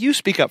how do you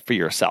speak up for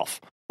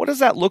yourself? What does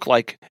that look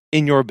like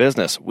in your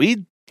business?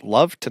 We'd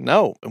love to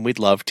know, and we'd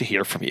love to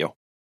hear from you.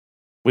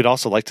 We'd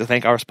also like to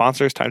thank our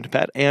sponsors, Time to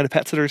Pet and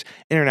Pet Sitters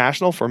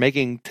International, for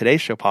making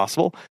today's show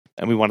possible.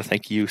 And we want to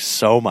thank you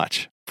so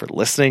much for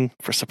listening,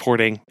 for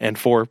supporting, and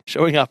for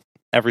showing up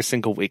every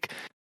single week.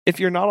 If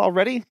you're not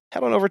already,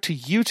 head on over to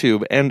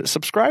YouTube and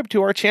subscribe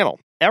to our channel.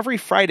 Every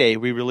Friday,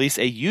 we release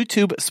a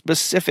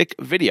YouTube-specific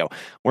video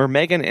where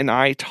Megan and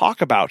I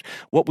talk about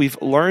what we've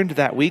learned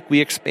that week.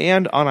 We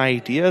expand on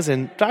ideas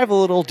and dive a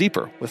little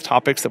deeper with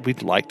topics that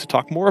we'd like to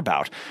talk more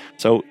about.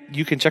 So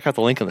you can check out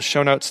the link in the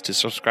show notes to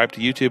subscribe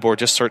to YouTube, or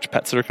just search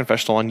Pet Sitter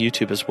Confessional on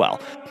YouTube as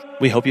well.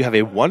 We hope you have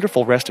a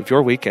wonderful rest of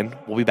your week, and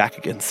we'll be back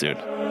again soon.